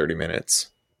session for 30 minutes.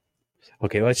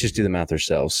 Okay, let's just do the math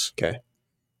ourselves. Okay.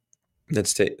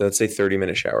 Let's say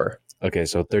 30-minute shower. Okay,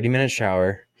 so 30-minute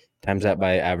shower times that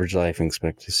by average life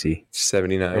expectancy.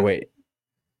 79. Or wait,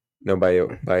 No,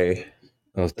 by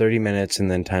 30 minutes and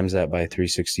then times that by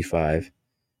 365.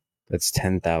 That's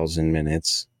 10,000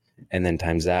 minutes. And then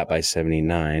times that by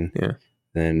 79. Yeah.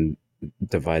 Then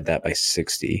divide that by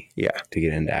 60. Yeah. To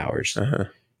get into hours. Uh-huh.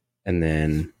 And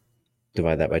then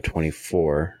divide that by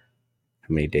 24.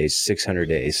 How many days? 600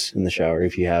 days in the shower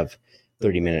if you have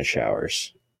 30-minute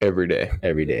showers every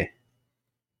day.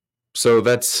 So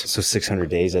 600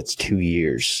 days, that's 2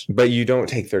 years. But you don't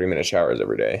take 30-minute showers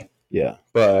every day. Yeah.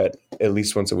 But at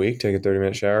least once a week, take a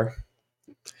 30-minute shower.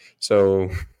 So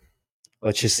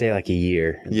let's just say like a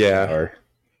year. Yeah.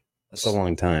 That's a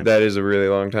long time. That is a really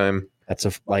long time. That's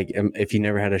if you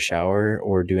never had a shower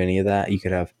or do any of that, you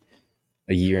could have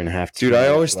a year and a half. Dude, I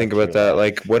always think about that.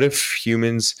 Like, what if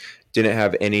humans didn't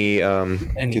have any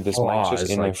dude, this mic's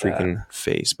just in my freaking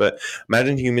face. But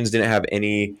imagine humans didn't have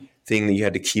anything that you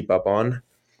had to keep up on.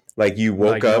 Like, you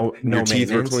woke up, your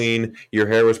teeth were clean, your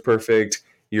hair was perfect,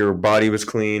 your body was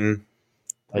clean,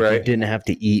 right? You didn't have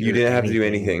to eat. You didn't have to do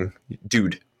anything.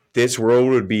 Dude, this world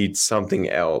would be something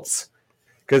else.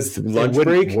 Because lunch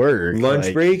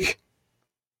break,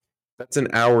 that's an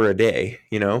hour a day,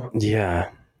 you know? Yeah.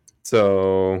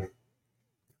 So,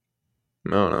 I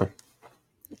don't know.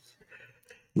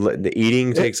 The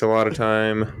eating takes a lot of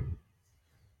time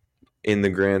in the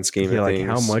grand scheme of things. Like,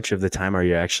 how much of the time are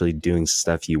you actually doing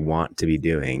stuff you want to be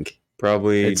doing?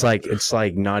 Probably. It's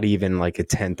like not even like a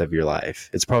tenth of your life.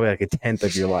 It's probably like a tenth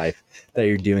of your life that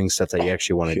you're doing stuff that you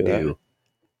actually want to do.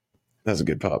 That's a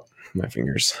good pop. My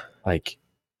fingers. Like,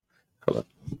 hold on.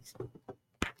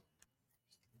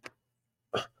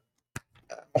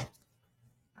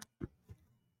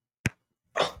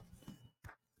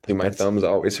 Dude, my thumbs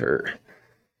always hurt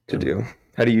to do.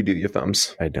 How do you do your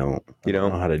thumbs? I don't. You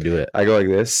don't know how to do it. I go like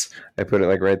this. I put it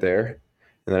like right there,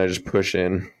 and then I just push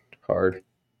in hard.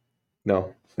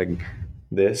 No, like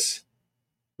this,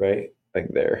 right? Like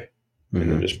there.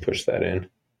 And then just push that in.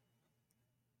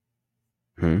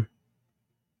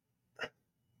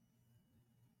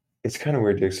 It's kind of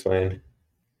weird to explain.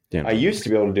 Yeah, I used to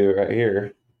be able to do it right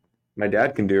here. My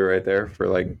dad can do it right there for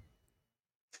like,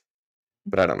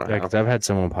 but I don't know how. Because I've had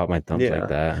someone pop my thumbs like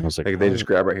that. And I was like they just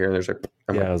grab right here and there's like,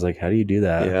 I was like, how do you do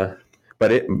that? Yeah.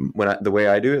 But the way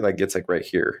I do it, like it's like right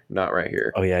here, not right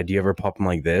here. Oh yeah. Do you ever pop them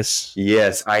like this?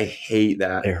 Yes, I hate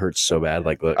that. It hurts so bad.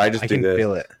 Like, look, I can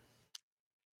feel it.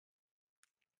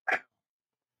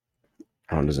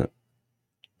 How does it?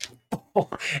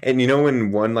 And you know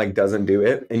when one like doesn't do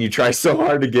it, and you try so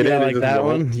hard to get it, like that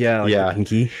one, the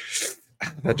pinky.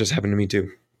 That just happened to me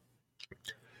too.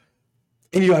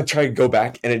 And I try to go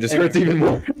back, and it just hurts even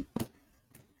more.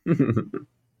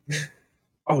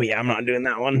 Oh yeah, I'm not doing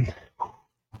that one.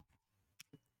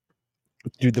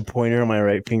 Dude, the pointer on my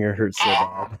right finger hurts so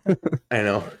bad. I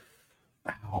know.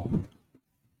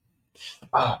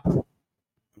 Ow.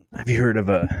 Have you heard of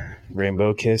a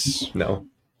rainbow kiss? No.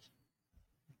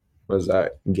 Was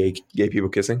that gay people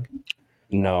kissing?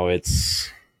 No, it's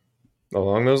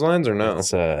along those lines, or no?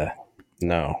 It's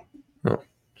no. Oh.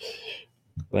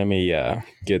 Let me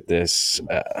get this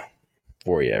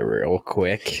for you real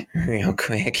quick.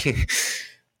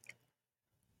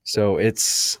 So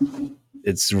it's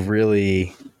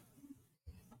really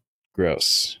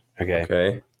gross.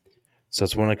 Okay. So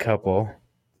it's when a couple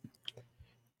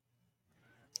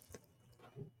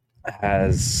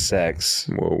has sex.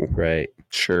 Whoa. Right.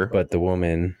 Sure. But the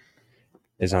woman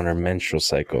is on her menstrual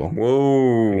cycle.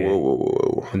 Whoa. Okay.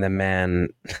 Whoa. And the man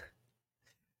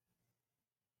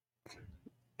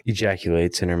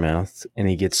ejaculates in her mouth and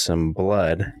he gets some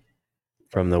blood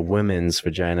from the woman's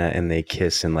vagina and they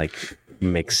kiss and like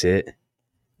mix it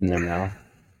in their mouth.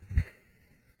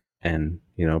 And,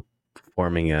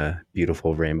 forming a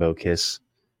beautiful rainbow kiss.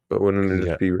 But wouldn't it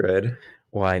just be red?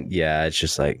 Well, it's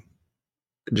just like.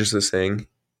 Just this thing.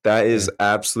 That is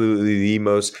absolutely the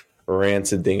most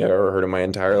rancid thing I've ever heard in my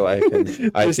entire life.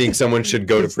 And I think someone should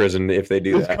go to prison if they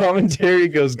do that. Commentary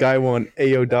goes, guy one,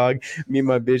 ayo dog, me and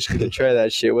my bitch gonna try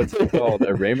that shit. What's it called?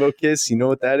 A rainbow kiss? You know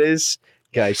what that is?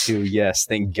 Guy two, yes,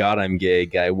 thank God I'm gay.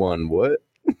 Guy one, what?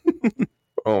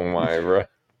 Oh my, bro.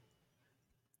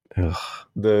 Ugh.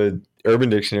 The Urban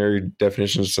Dictionary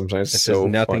definition is sometimes it so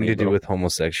has nothing funny, to do with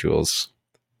homosexuals.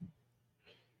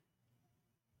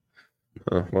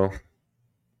 Well,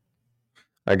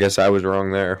 I guess I was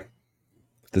wrong there.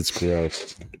 That's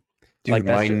gross. Dude, like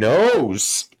my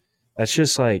nose. That's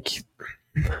just like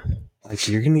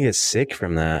you're gonna get sick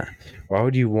from that. Why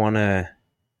would you want to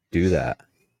do that?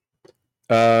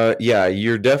 Yeah,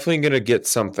 you're definitely gonna get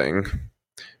something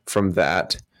from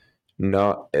that.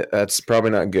 That's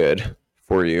probably not good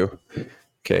for you.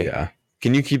 Okay. Yeah.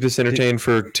 Can you keep this entertained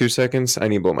for 2 seconds? I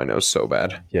need to blow my nose so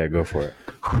bad. Yeah, go for it.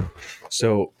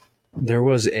 So there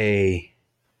was a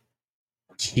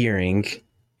hearing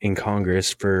in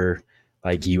Congress for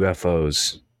like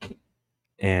UFOs.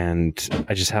 And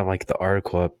I just have like the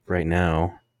article up right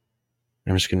now.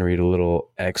 I'm just going to read a little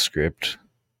excerpt.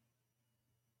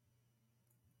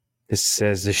 It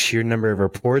says the sheer number of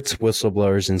reports,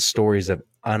 whistleblowers, and stories of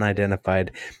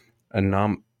unidentified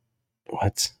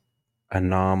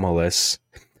anomalous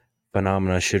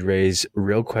phenomena should raise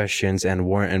real questions and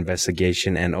warrant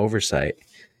investigation and oversight,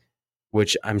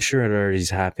 which I'm sure it already is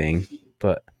happening,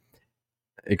 but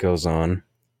it goes on.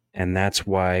 And that's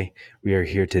why we are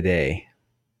here today.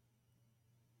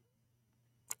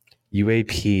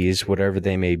 UAPs, whatever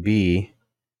they may be,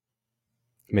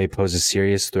 may pose a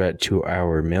serious threat to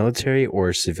our military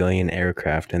or civilian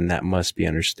aircraft, and that must be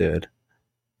understood.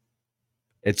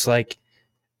 It's like,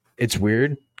 it's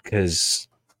weird because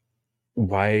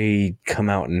why come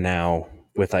out now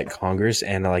with like Congress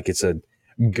and like it's a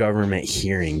government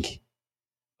hearing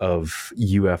of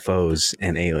UFOs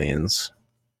and aliens?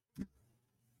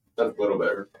 That's a little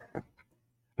better.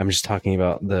 I'm just talking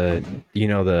about the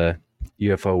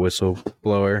UFO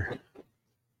whistleblower.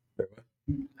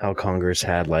 How Congress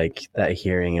had like that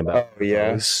hearing about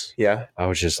UFOs. Yeah. I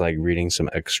was just like reading some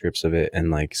excerpts of it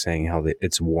and like saying how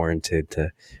it's warranted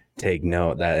to take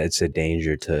note that it's a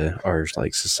danger to our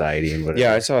like society and whatever.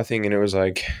 Yeah, I saw a thing and it was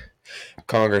like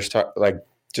Congress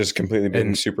just completely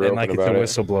being super open like about the it.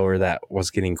 whistleblower that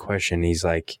was getting questioned. He's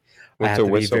like, What's a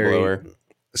whistleblower?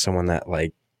 Someone that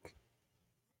like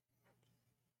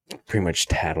pretty much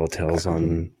tattletales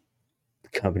on the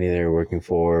company they were working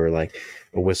for. Or like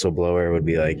a whistleblower would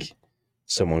be like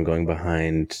someone going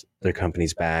behind their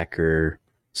company's back or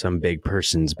some big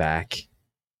person's back.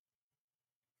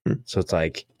 So it's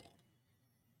like,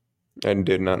 I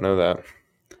did not know that.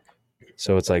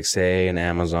 So it's like, say an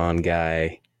Amazon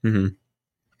guy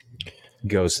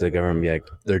goes to the government and be like,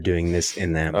 they're doing this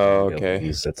in them. Oh, okay.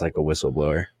 That's like a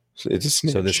whistleblower. So it's a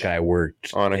snitch. So this guy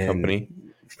worked on a company,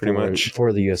 pretty much.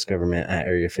 For the U.S. government at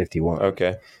Area 51.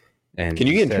 Okay. And can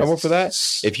you get in trouble for that?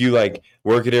 If you like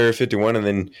work at Area 51 and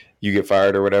then you get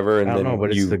fired or whatever? And I don't know,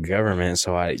 but it's the government,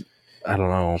 so I don't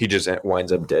know. He just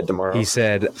winds up dead tomorrow. He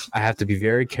said, I have to be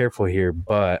very careful here,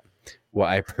 but what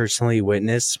I personally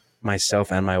witnessed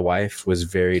myself and my wife was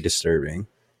very disturbing.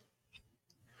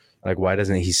 Like, why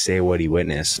doesn't he say what he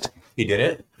witnessed? He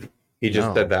didn't? He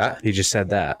just said that? He just said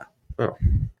that. Oh.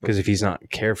 Because if he's not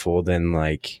careful, then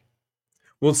like...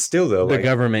 Well, still though, the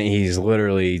government he's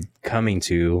literally coming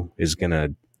to is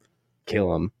gonna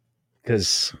kill him.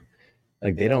 Because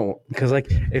like they don't... Because like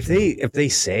if they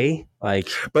say like...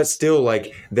 But still,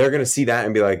 like, they're gonna see that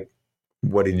and be like,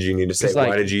 what did you need to say? Like,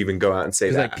 why did you even go out and say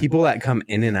that? Like people that come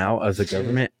in and out of the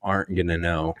government aren't gonna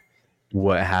know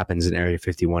what happens in Area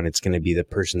 51. It's gonna be the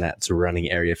person that's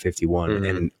running Area 51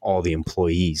 and all the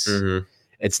employees.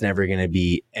 It's never gonna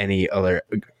be any other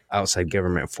outside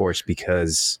government force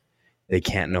because they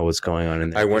can't know what's going on in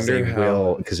there. I wonder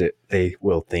how, because they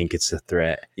will think it's a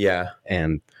threat. Yeah,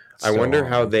 and I wonder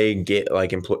how they get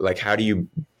like how do you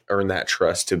earn that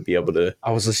trust to be able to?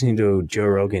 I was listening to Joe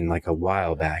Rogan like a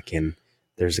while back, and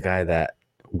there's a guy that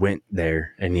went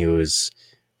there and he was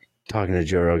talking to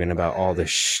Joe Rogan about all the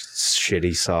shit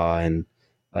he saw and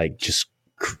like just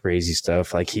crazy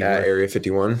stuff. Like he at Area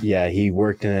 51. Yeah, he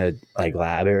worked in a like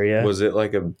lab area. Was it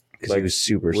like a because he was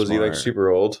super? Was smart. he like super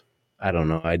old? I don't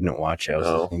know. I didn't watch it. I was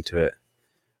listening to it,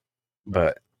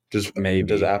 but just maybe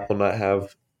does Apple not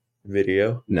have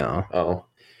video? No. Oh,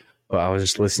 but I was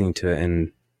just listening to it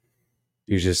and.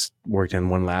 He just worked in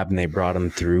one lab and they brought him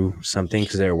through something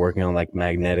because they were working on like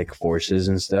magnetic forces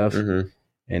and stuff.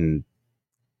 And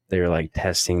they were like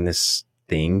testing this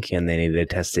thing and they needed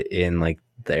to test it in like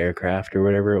the aircraft or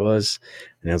whatever it was.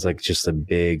 And it was like just a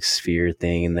big sphere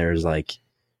thing. And there was like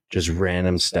just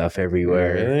random stuff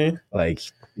everywhere. Really? Like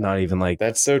not even like.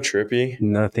 That's so trippy.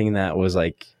 Nothing that was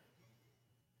like.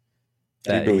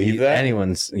 Do you believe that?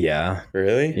 Anyone's. Yeah.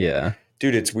 Really? Yeah.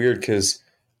 Dude, it's weird because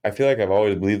I feel like I've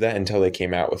always believed that until they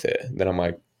came out with it. Then I'm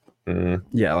like,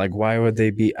 yeah, like why would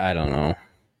they be? I don't know.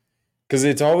 Because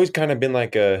it's always kind of been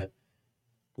like a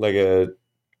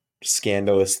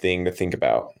scandalous thing to think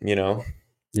about, you know?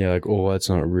 Yeah, like, oh, that's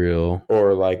not real.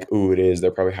 Or like, ooh, it is. They're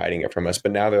probably hiding it from us.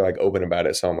 But now they're like open about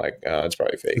it. So I'm like, it's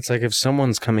probably fake. It's like if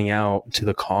someone's coming out to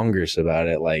the Congress about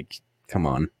it, like, come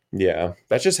on. Yeah.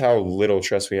 That's just how little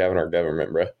trust we have in our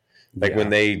government, bro. Like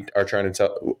when they are trying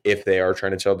to if they are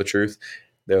trying to tell the truth,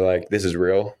 they're like, this is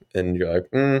real. And you're like,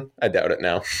 I doubt it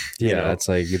now. Yeah, it's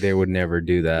like they would never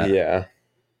do that. Yeah.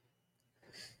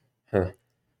 Huh.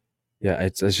 Yeah,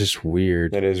 it's just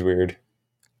weird. That is weird.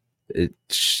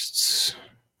 It's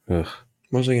ugh.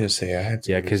 What was I gonna say? I had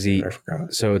because I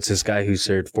forgot. So it's this guy who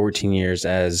served 14 years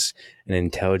as an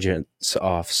intelligence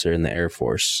officer in the Air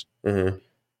Force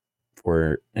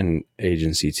for an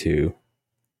agency 2,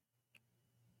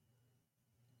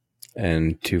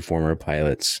 and 2 former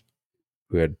pilots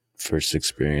who had first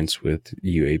experience with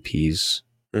UAPs.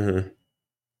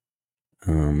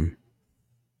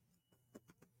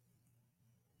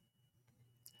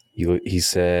 He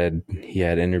said he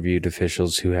had interviewed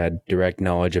officials who had direct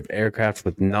knowledge of aircraft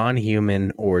with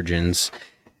non-human origins,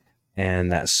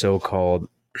 and that so-called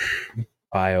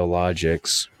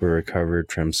biologics were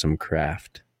recovered from some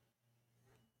craft.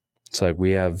 It's like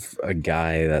we have a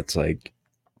guy that's like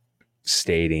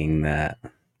stating that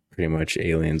pretty much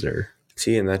aliens are.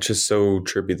 See, and that's just so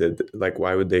trippy that, like,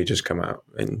 why would they just come out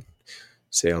and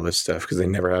say all this stuff? Because they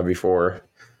never have before.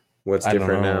 What's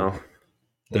different now?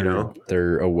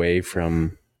 They're away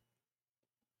from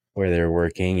where they're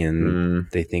working, and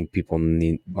they think people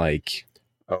need like.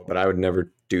 Oh, but I would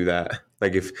never do that.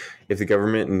 Like if the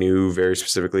government knew very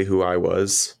specifically who I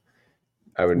was,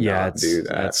 I would not do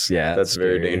that. That's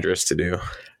very dangerous to do.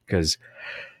 Because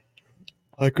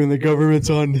like when the government's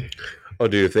on. Oh,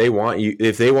 dude, if they want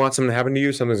something to happen to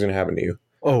you, something's gonna happen to you.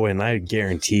 Oh, and I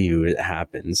guarantee you it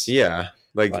happens. Yeah.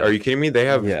 Like are you kidding me? They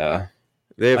have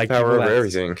like power over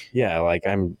everything. Yeah, like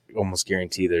I'm almost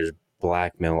guaranteed there's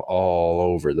blackmail all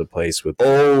over the place with.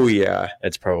 Oh yeah,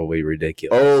 it's probably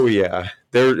ridiculous. Oh yeah,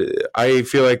 I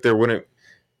feel like there wouldn't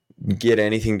get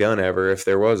anything done ever if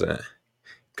there wasn't,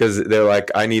 because they're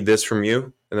like, I need this from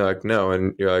you, and they're like, no,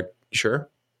 and you're like, sure,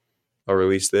 I'll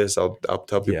release this. I'll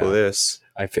tell people this.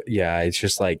 It's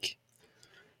just like,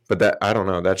 but that I don't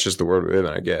know. That's just the world we live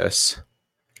in, I guess.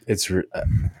 It's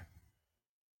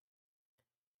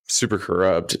super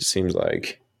corrupt. It seems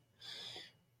like.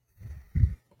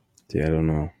 Yeah, I don't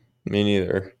know. Me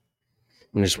neither.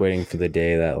 I'm just waiting for the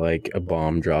day that like a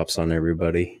bomb drops on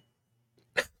everybody,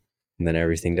 and then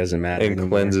everything doesn't matter and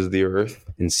cleanses the earth,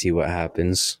 and see what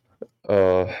happens.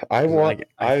 I feel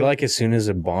like as soon as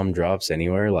a bomb drops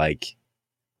anywhere, like,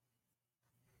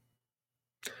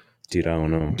 dude, I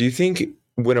don't know. Do you think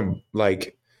when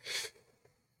I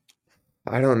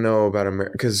don't know about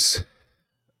America, because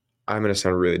I'm gonna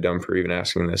sound really dumb for even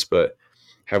asking this, but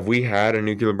have we had a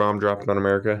nuclear bomb dropped on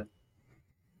America?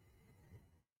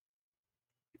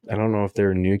 I don't know if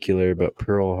they're nuclear, but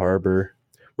Pearl Harbor.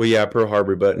 Well, yeah, Pearl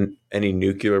Harbor, but any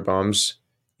nuclear bombs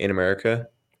in America?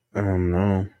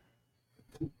 No.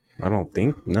 I don't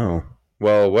think, no.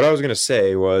 Well, what I was going to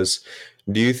say was,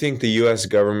 do you think the U.S.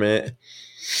 government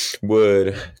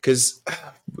would, because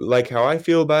like how I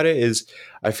feel about it is,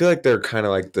 I feel like they're kind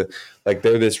of like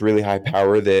they're this really high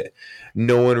power that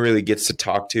no one really gets to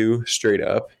talk to straight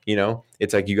up, you know?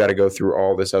 It's like you got to go through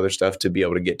all this other stuff to be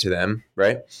able to get to them,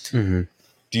 right? Mm-hmm.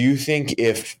 Do you think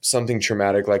if something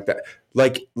traumatic like that,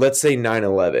 like let's say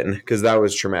 9/11, because that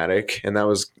was traumatic and that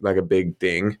was like a big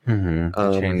thing.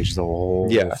 Changed the whole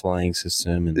flying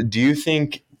system. And do you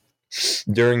think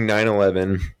during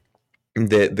 9/11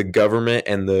 that the government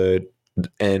and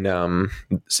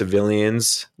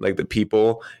civilians, like the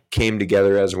people, came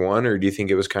together as one, or do you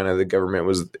think it was kind of the government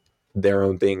was their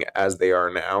own thing as they are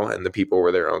now, and the people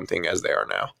were their own thing as they are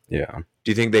now? Yeah.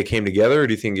 Do you think they came together, or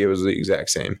do you think it was the exact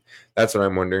same? That's what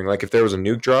I'm wondering. Like, if there was a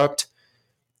nuke dropped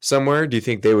somewhere, do you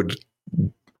think they would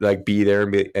like be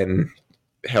there and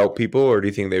help people, or do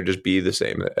you think they would just be the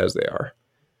same as they are?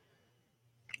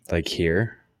 Like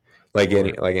here, like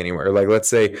anywhere. Like, let's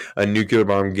say a nuclear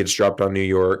bomb gets dropped on New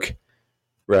York,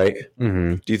 right?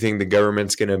 Mm-hmm. Do you think the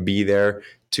government's going to be there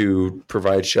to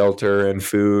provide shelter and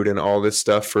food and all this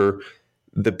stuff for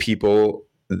the people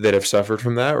that have suffered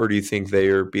from that, or do you think they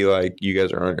are be like, you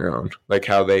guys are on your own, like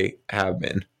how they have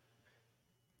been?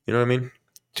 You know what I mean?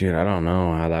 Dude, I don't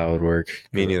know how that would work.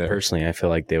 Me neither. Personally, I feel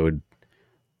like they would,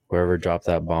 whoever dropped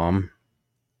that bomb.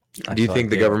 Do you think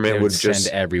the government would just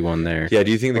send everyone there? Yeah.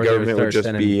 Do you think the government would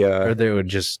just be, or they would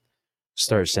just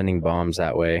start sending bombs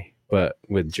that way? But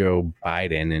with Joe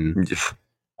Biden in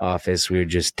office, we would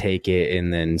just take it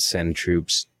and then send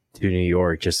troops to New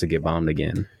York just to get bombed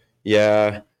again.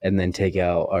 Yeah. And then take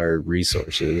out our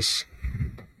resources.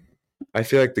 I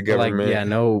feel like the government...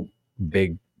 no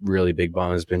really big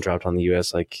bomb has been dropped on the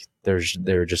U.S. Like, they're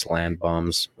just land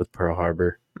bombs with Pearl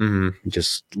Harbor. Mm-hmm.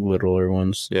 Just littler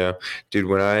ones. Yeah. Dude,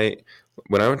 when I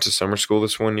went to summer school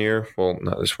this one year, well,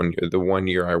 not this one year, the 1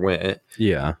 year I went.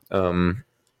 Yeah.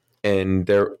 And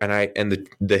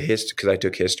the history, because I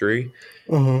took history,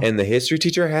 and the history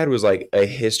teacher I had was like a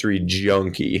history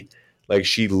junkie. Like,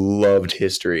 she loved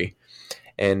history.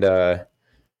 And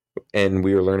and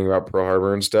we were learning about Pearl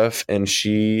Harbor and stuff, and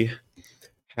she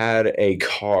had a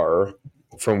car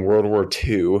from World War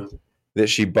II that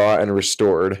she bought and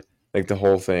restored, like the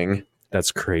whole thing.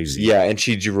 That's crazy. Yeah, and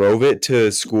she drove it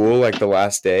to school like the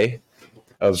last day.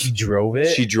 She drove it?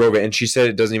 She drove it, and she said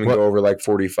it doesn't even go over like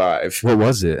 45. What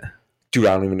was it? Dude,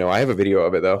 I don't even know. I have a video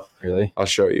of it, though. Really? I'll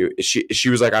show you. She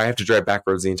was like, I have to drive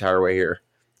backwards the entire way here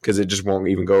because it just won't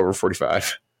even go over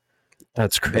 45.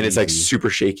 That's crazy. And it's like super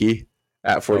shaky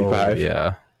at 45. Oh,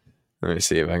 yeah. Let me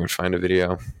see if I can find a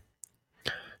video.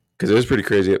 Because it was pretty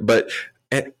crazy. But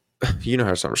you know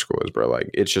how summer school is, bro. Like,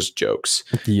 it's just jokes.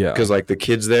 Yeah. Because, like, the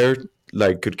kids there,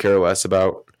 like, could care less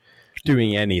about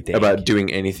doing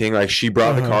anything. Like, she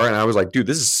brought the car, and I was like, dude,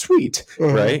 this is sweet,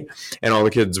 right? And all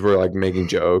the kids were, like, making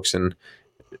jokes and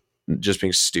just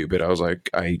being stupid. I was like,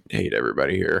 I hate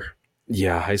everybody here.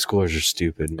 Yeah, high schoolers are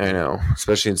stupid. I know,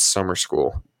 especially in summer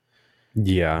school.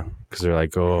 Yeah, because they're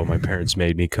like, oh, my parents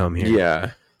made me come here.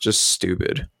 Yeah, just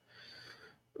stupid.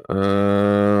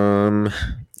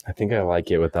 I think I like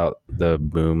it without the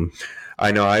boom.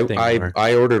 I know.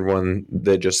 I ordered one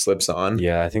that just slips on.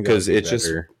 Yeah, I think because it's just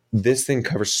this thing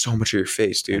covers so much of your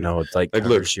face, dude. No, it's like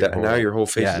look, now your whole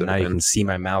face. Yeah, is now open. you can see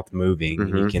my mouth moving.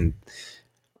 Mm-hmm. You can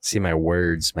see my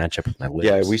words match up with my lips.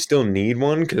 Yeah, we still need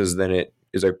one because then it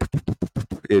is like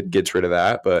it gets rid of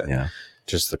that. But yeah,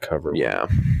 just the cover. Yeah,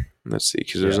 let's see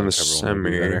because there's in the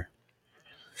summer.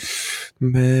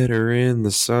 Better in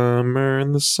the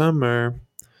summer.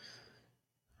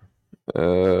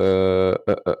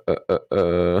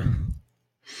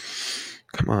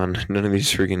 Come on, none of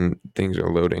these freaking things are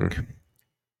loading.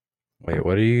 Wait,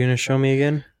 what are you gonna show me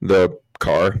again? The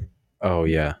car. Oh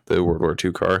yeah, the World War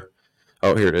II car.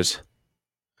 Oh, here it is.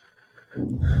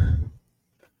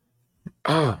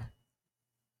 Oh,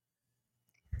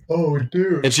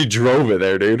 dude! And she drove it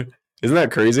there, dude. Isn't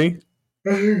that crazy?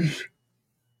 It's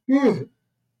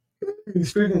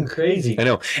freaking crazy. I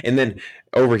know. And then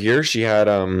over here, she had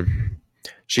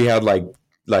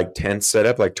like tents set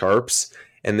up, like tarps,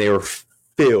 and they were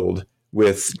filled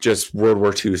with just World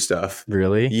War II stuff.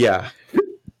 Really? Yeah.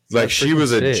 Like she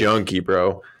was a junkie,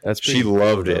 bro. She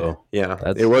loved it. Yeah,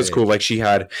 it was cool. Like she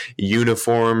had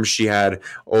uniforms, she had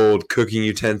old cooking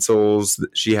utensils,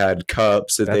 she had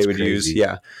cups that they would use.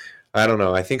 Yeah, I don't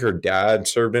know. I think her dad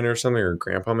served in or something, or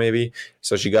grandpa maybe.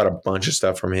 So she got a bunch of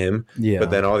stuff from him. Yeah,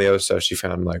 but then all the other stuff she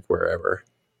found like wherever.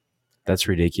 That's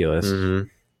ridiculous. Mm-hmm.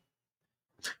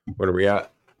 What are we at?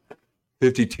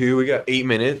 52. We got 8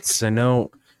 minutes. I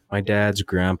know my dad's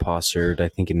grandpa served, I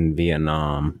think, in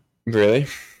Vietnam. Really?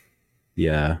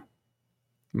 Yeah.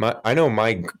 I know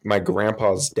my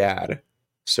grandpa's dad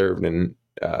served in.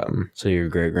 So your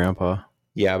great grandpa?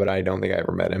 Yeah, but I don't think I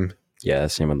ever met him. Yeah,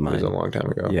 same with mine. It was a long time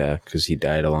ago. Yeah, because he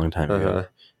died a long time ago.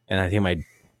 And I think my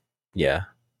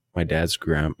dad's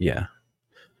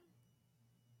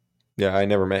Yeah, I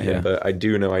never met him, but I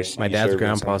do know my dad's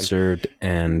grandpa served,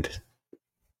 and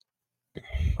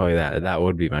that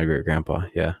would be my great grandpa.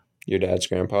 Yeah, your dad's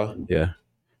grandpa. Yeah,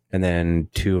 and then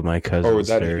two of my cousins. Oh, would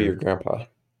that be your grandpa?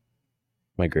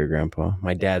 My great grandpa,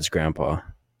 my dad's grandpa,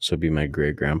 so it'd be my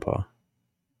great grandpa.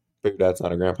 But your dad's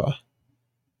not a grandpa.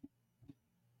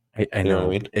 I know. What I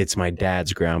mean? It's my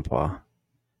dad's grandpa,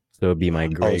 so it'd be my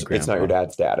great grandpa. It's not your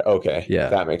dad's dad. Okay, yeah,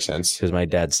 that makes sense. Because my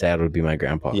dad's dad would be my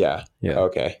grandpa. Yeah.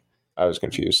 Okay, I was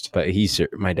confused. But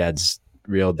my dad's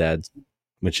real dad,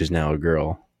 which is now a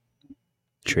girl,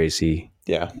 Tracy.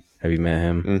 Yeah. Have you met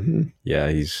him? Mm-hmm. Yeah,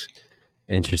 he's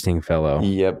an interesting fellow.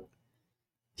 Yep.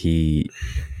 He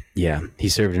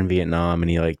served in Vietnam,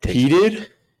 and he did?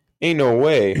 Ain't no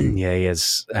way. Yeah, he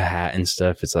has a hat and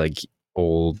stuff. It's like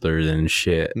older than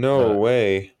shit. No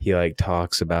way. He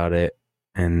talks about it,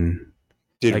 and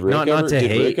did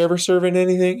Rick ever serve in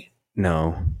anything?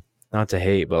 No, not to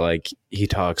hate, but he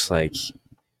talks like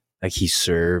he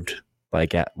served,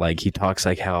 he talks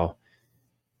like how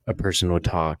a person would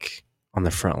talk on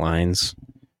the front lines,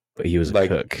 but he was a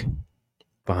cook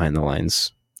behind the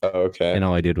lines. Oh, okay. And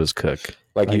all I did was cook.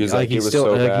 He was he was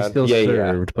still bad. He still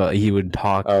served, but he would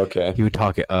talk. Oh, okay. He would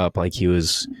talk it up like he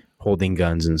was holding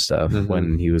guns and stuff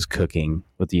when he was cooking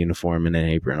with the uniform and an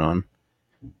apron on.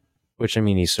 Which, I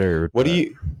mean, he served. What do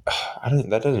you?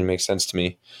 That doesn't make sense to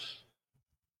me.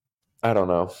 I don't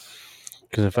know.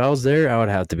 Because if I was there, I would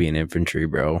have to be an infantry,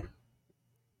 bro.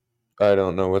 I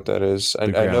don't know what that is. I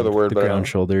know the word, but ground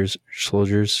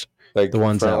soldiers, like the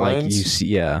ones that lines? You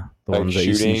see, the ones that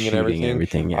shooting you see and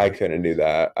everything. Yeah. I couldn't do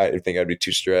that. I think I'd be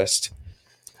too stressed.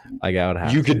 Like I would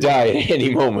have. You could die at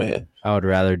any moment. I would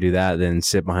rather do that than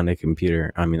sit behind a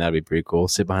computer. I mean, that'd be pretty cool.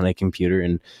 Sit behind a computer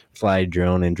and fly a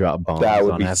drone and drop bombs That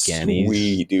would on be Afghanis.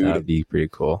 sweet, dude. That'd be pretty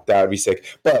cool. That would be sick.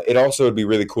 But it also would be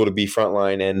really cool to be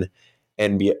frontline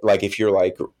and be like, if you're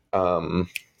like,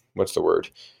 what's the word?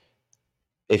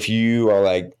 If you are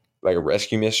like a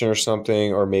rescue mission or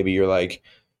something, or maybe you're like,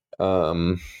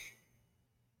 I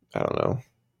don't know,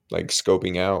 like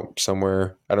scoping out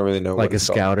somewhere. I don't really know. Like what a it's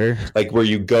called. scouter. Like where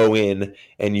you go in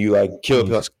and you like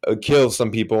kill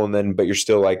some people, and then but you're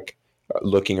still like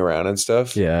looking around and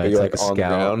stuff. Yeah, but it's you're like like a on the scout.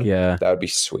 ground. Yeah. That would be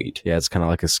sweet. Yeah, it's kind of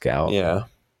like a scout. Yeah.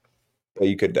 But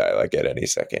you could die like at any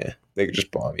second. They could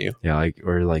just bomb you. Yeah, like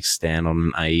or like stand on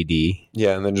an IED.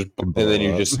 Yeah, and then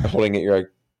you're just holding it. You're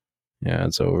like, yeah,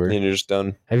 it's over. and you're just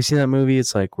done. Have you seen that movie?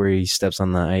 It's like where he steps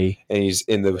on the ice. And he's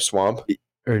in the swamp.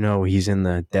 Or no, he's in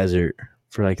the desert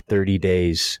for like 30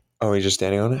 days. Oh, he's just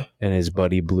standing on it? And his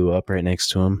buddy blew up right next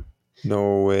to him.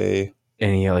 No way.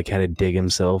 And he like had to dig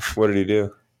himself. What did he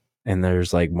do? And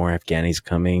there's like more Afghanis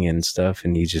coming and stuff.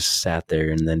 And he just sat there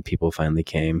and then people finally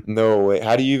came. No way.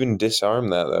 How do you even disarm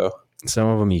that though? Some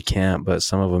of them you can't, but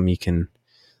some of them you can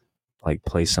like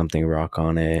place something rock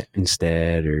on it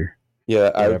instead or Yeah,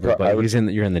 whatever.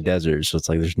 You're in the desert. So it's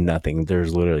like there's nothing.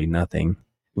 There's literally nothing.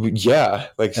 Yeah,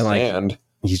 like And, like, sand.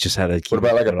 He's just had to keep What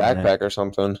about like a foot on it. backpack or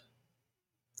something?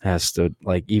 Has to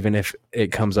like even if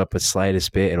it comes up a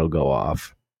slightest bit, it'll go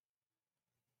off.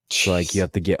 So like you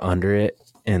have to get under it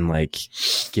and like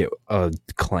get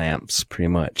clamps pretty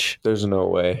much. There's no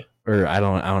way. Or I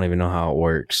don't even know how it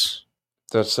works.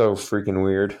 That's so freaking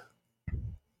weird.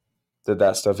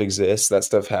 That stuff exists. That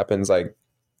stuff happens like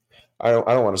I don't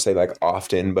want to say like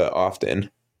often, but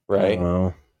often, I right? don't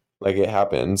know. Like it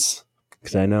happens.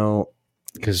 Because I know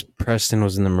because Preston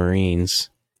was in the Marines.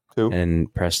 Who?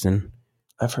 And Preston,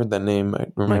 I've heard that name. I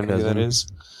remember who that cousin. is.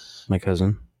 my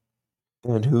cousin,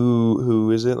 And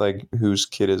who is it? Like whose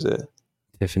kid is it?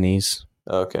 Tiffany's.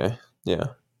 Okay. Yeah.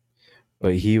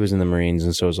 But he was in the Marines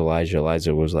and so was Elijah.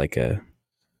 Elijah was like a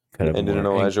kind of And didn't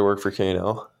more- Elijah work for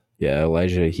KNL? Yeah,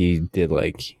 Elijah, he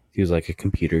was like a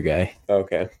computer guy.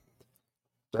 Okay.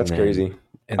 That's And then- crazy.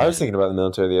 And I was thinking about the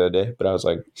military the other day, but I was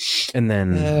like, and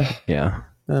then yeah.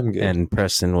 I'm good. And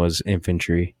Preston was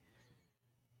infantry.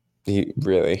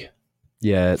 Really?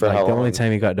 Yeah, For like how the only long?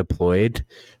 time he got deployed.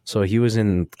 So he was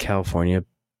in California,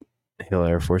 Hill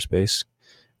Air Force Base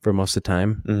for most of the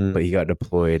time, Mhm. but he got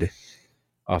deployed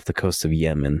off the coast of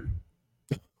Yemen.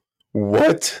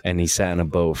 What? And he sat in a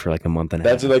boat for like a month and a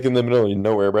That's half. like in the middle of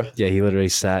nowhere, bro. Yeah, he literally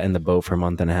sat in the boat for a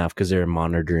month and a half because they were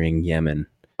monitoring Yemen.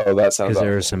 Oh, that sounds Because there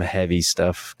awful. was some heavy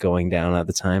stuff going down at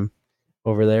the time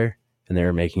over there. And they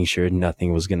were making sure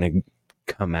nothing was going to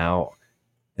come out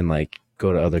and like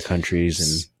go to other countries.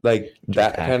 And like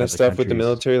that attack kind of other stuff with the countries.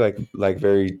 military, like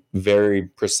very, very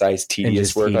precise, tedious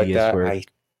just work like tedious that. work. I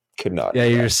could not. yeah, do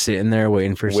you're that. just sitting there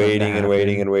waiting for something to Waiting and happen.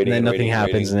 waiting and waiting And then and nothing waiting and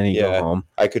happens waiting. and then you Yeah. go home.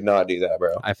 I could not do that,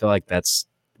 bro. I feel like that's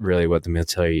really what the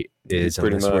military is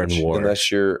Pretty unless we're in war.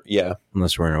 Unless you're, yeah.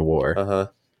 Unless we're in a war. Uh-huh.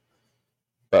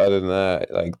 But other than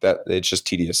that, like that, it's just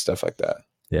tedious stuff like that.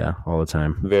 Yeah, all the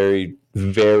time. Very,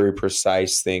 very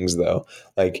precise things, though.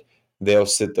 Like they'll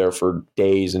sit there for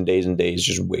days and days and days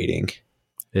just waiting,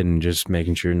 And just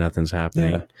making sure nothing's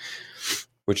happening. Yeah.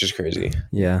 Which is crazy.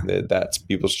 Yeah. That's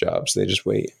people's jobs. They just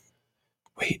wait.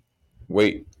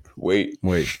 Wait. Wait.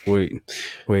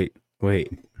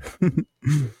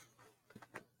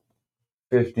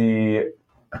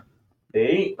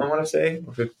 58, I want to say.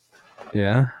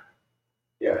 Yeah.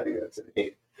 Yeah, I think that's an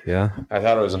 8. Yeah. I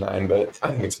thought it was a 9, but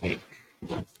I think it's an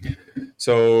 8.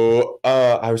 So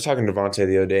I was talking to Vontae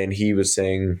the other day, and he was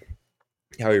saying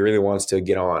how he really wants to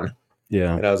get on.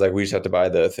 Yeah. And I was like, we just have to buy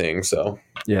the thing. So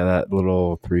Yeah, that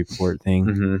little 3-port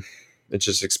thing. it's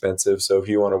just expensive. So if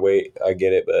you want to wait, I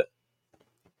get it, but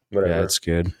whatever. Yeah, it's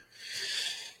good.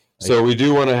 So we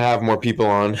do want to have more people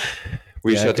on.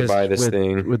 We just have to 'cause buy this with,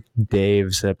 thing. With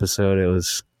Dave's episode, it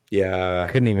was I Yeah.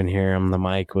 couldn't even hear him. The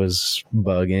mic was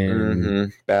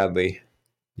bugging. Badly.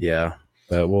 Yeah.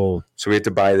 But we'll So we have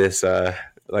to buy this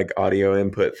like audio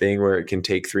input thing where it can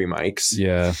take 3 mics.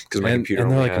 yeah. Because my computer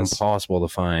and they're only like has. impossible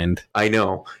to find I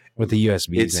know. with the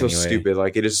USBs. It's so anyway. stupid.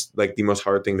 Like it is like the most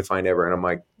hard thing to find ever. And I'm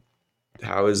like,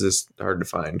 how is this hard to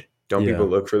find? Don't Yeah. people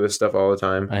look for this stuff all the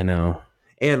time? I know.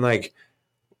 And like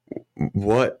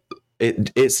what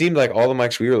it seemed like all the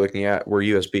mics we were looking at were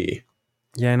USB.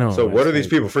 Yeah, I know. So what It's are these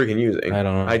like- people freaking using? I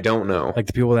don't know. I don't know. Like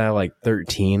the people that have like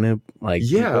 13, like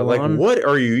Yeah, people like on. what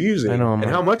are you using? I know, I'm and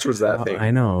like, how much was that thing? I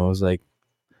know. I was like,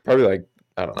 Probably like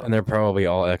I don't know. and they're probably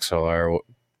all XLR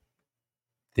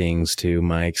things too,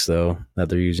 mics though that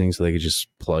they're using, so they could just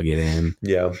plug it in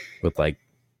Yeah. with like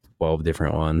 12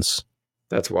 different ones.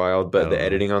 That's wild. But the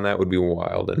editing on that would be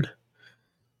wild. And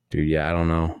dude, yeah, I don't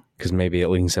know. Because maybe it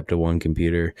links up to one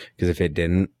computer. Because if it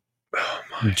didn't,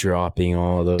 dropping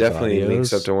all of those definitely audios,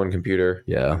 links up to one computer.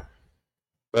 Yeah.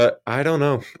 But I don't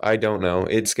know. Like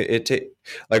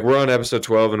we're on episode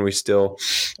 12 and we still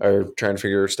are trying to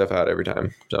figure stuff out every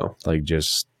time. So like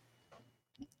just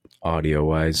audio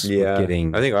wise, yeah, I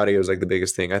think audio is like the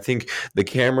biggest thing. I think the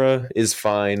camera is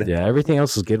fine. Yeah, everything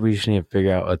else is good. We just need to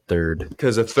figure out a third.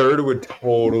 Because a third would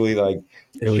totally like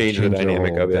change the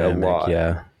dynamic of it a lot.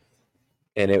 Yeah.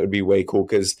 And it would be way cool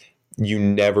because you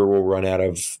never will run out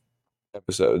of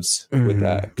episodes with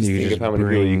that. Because think of how many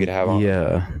people you could have on.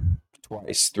 Yeah.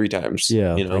 Twice, 3 times.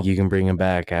 Yeah. You know? Like you can bring them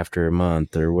back after a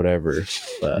month or whatever.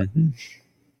 But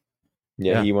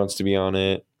yeah, he wants to be on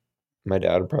it. My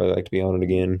dad would probably like to be on it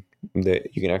again.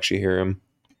 That you can actually hear him.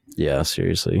 Yeah,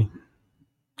 seriously.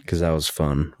 Because that was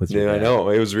fun. I know.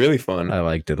 It was really fun. I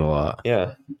liked it a lot.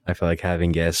 Yeah. I feel like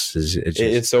having guests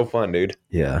it's so fun, dude.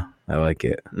 Yeah, I like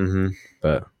it. Mm-hmm.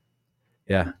 But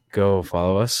yeah, go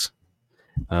follow us.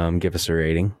 Give us a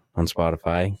rating on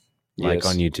Spotify. Like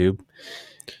on YouTube.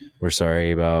 We're sorry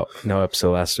about no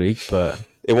episode last week, but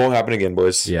it won't happen again,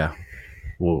 boys. Yeah.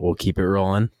 We'll keep it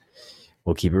rolling.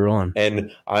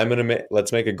 And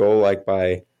let's make a goal like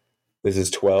this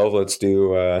is 12. Let's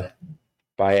do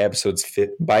by episode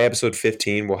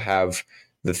 15 we'll have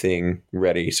the thing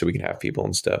ready so we can have people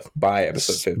and stuff by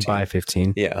episode 15. By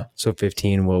 15. Yeah. So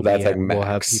 15 we'll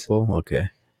have people. Okay.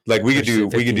 Like we could do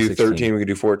 13, 16. We could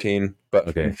do 14,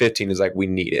 but 15 is like we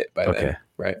need it by then,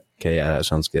 right? Okay, yeah, that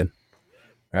sounds good.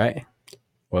 All right.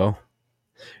 Well,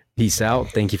 peace out.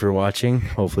 Thank you for watching.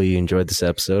 Hopefully you enjoyed this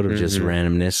episode of just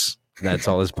randomness. That's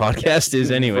all this podcast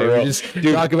is anyway. We just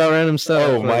talk about random stuff.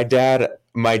 Oh, my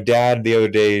dad the other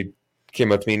day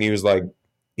came up to me and he was like,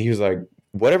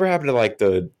 whatever happened to like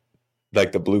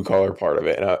the blue collar part of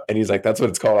it? And he's like, that's what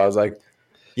it's called. I was like,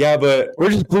 yeah, but we're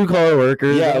just blue collar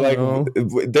workers. Yeah, like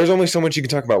there's only so much you can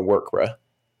talk about work, bro.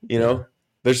 You know?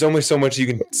 There's only so much you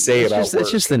can say about work.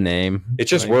 It's just the name. It's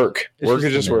just work. Work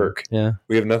is just work. Yeah.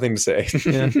 We have nothing to say.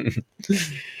 Yeah.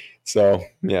 So,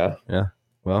 yeah. Yeah.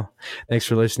 Well, thanks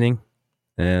for listening,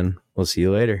 and we'll see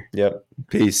you later. Yep.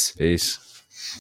 Peace. Peace.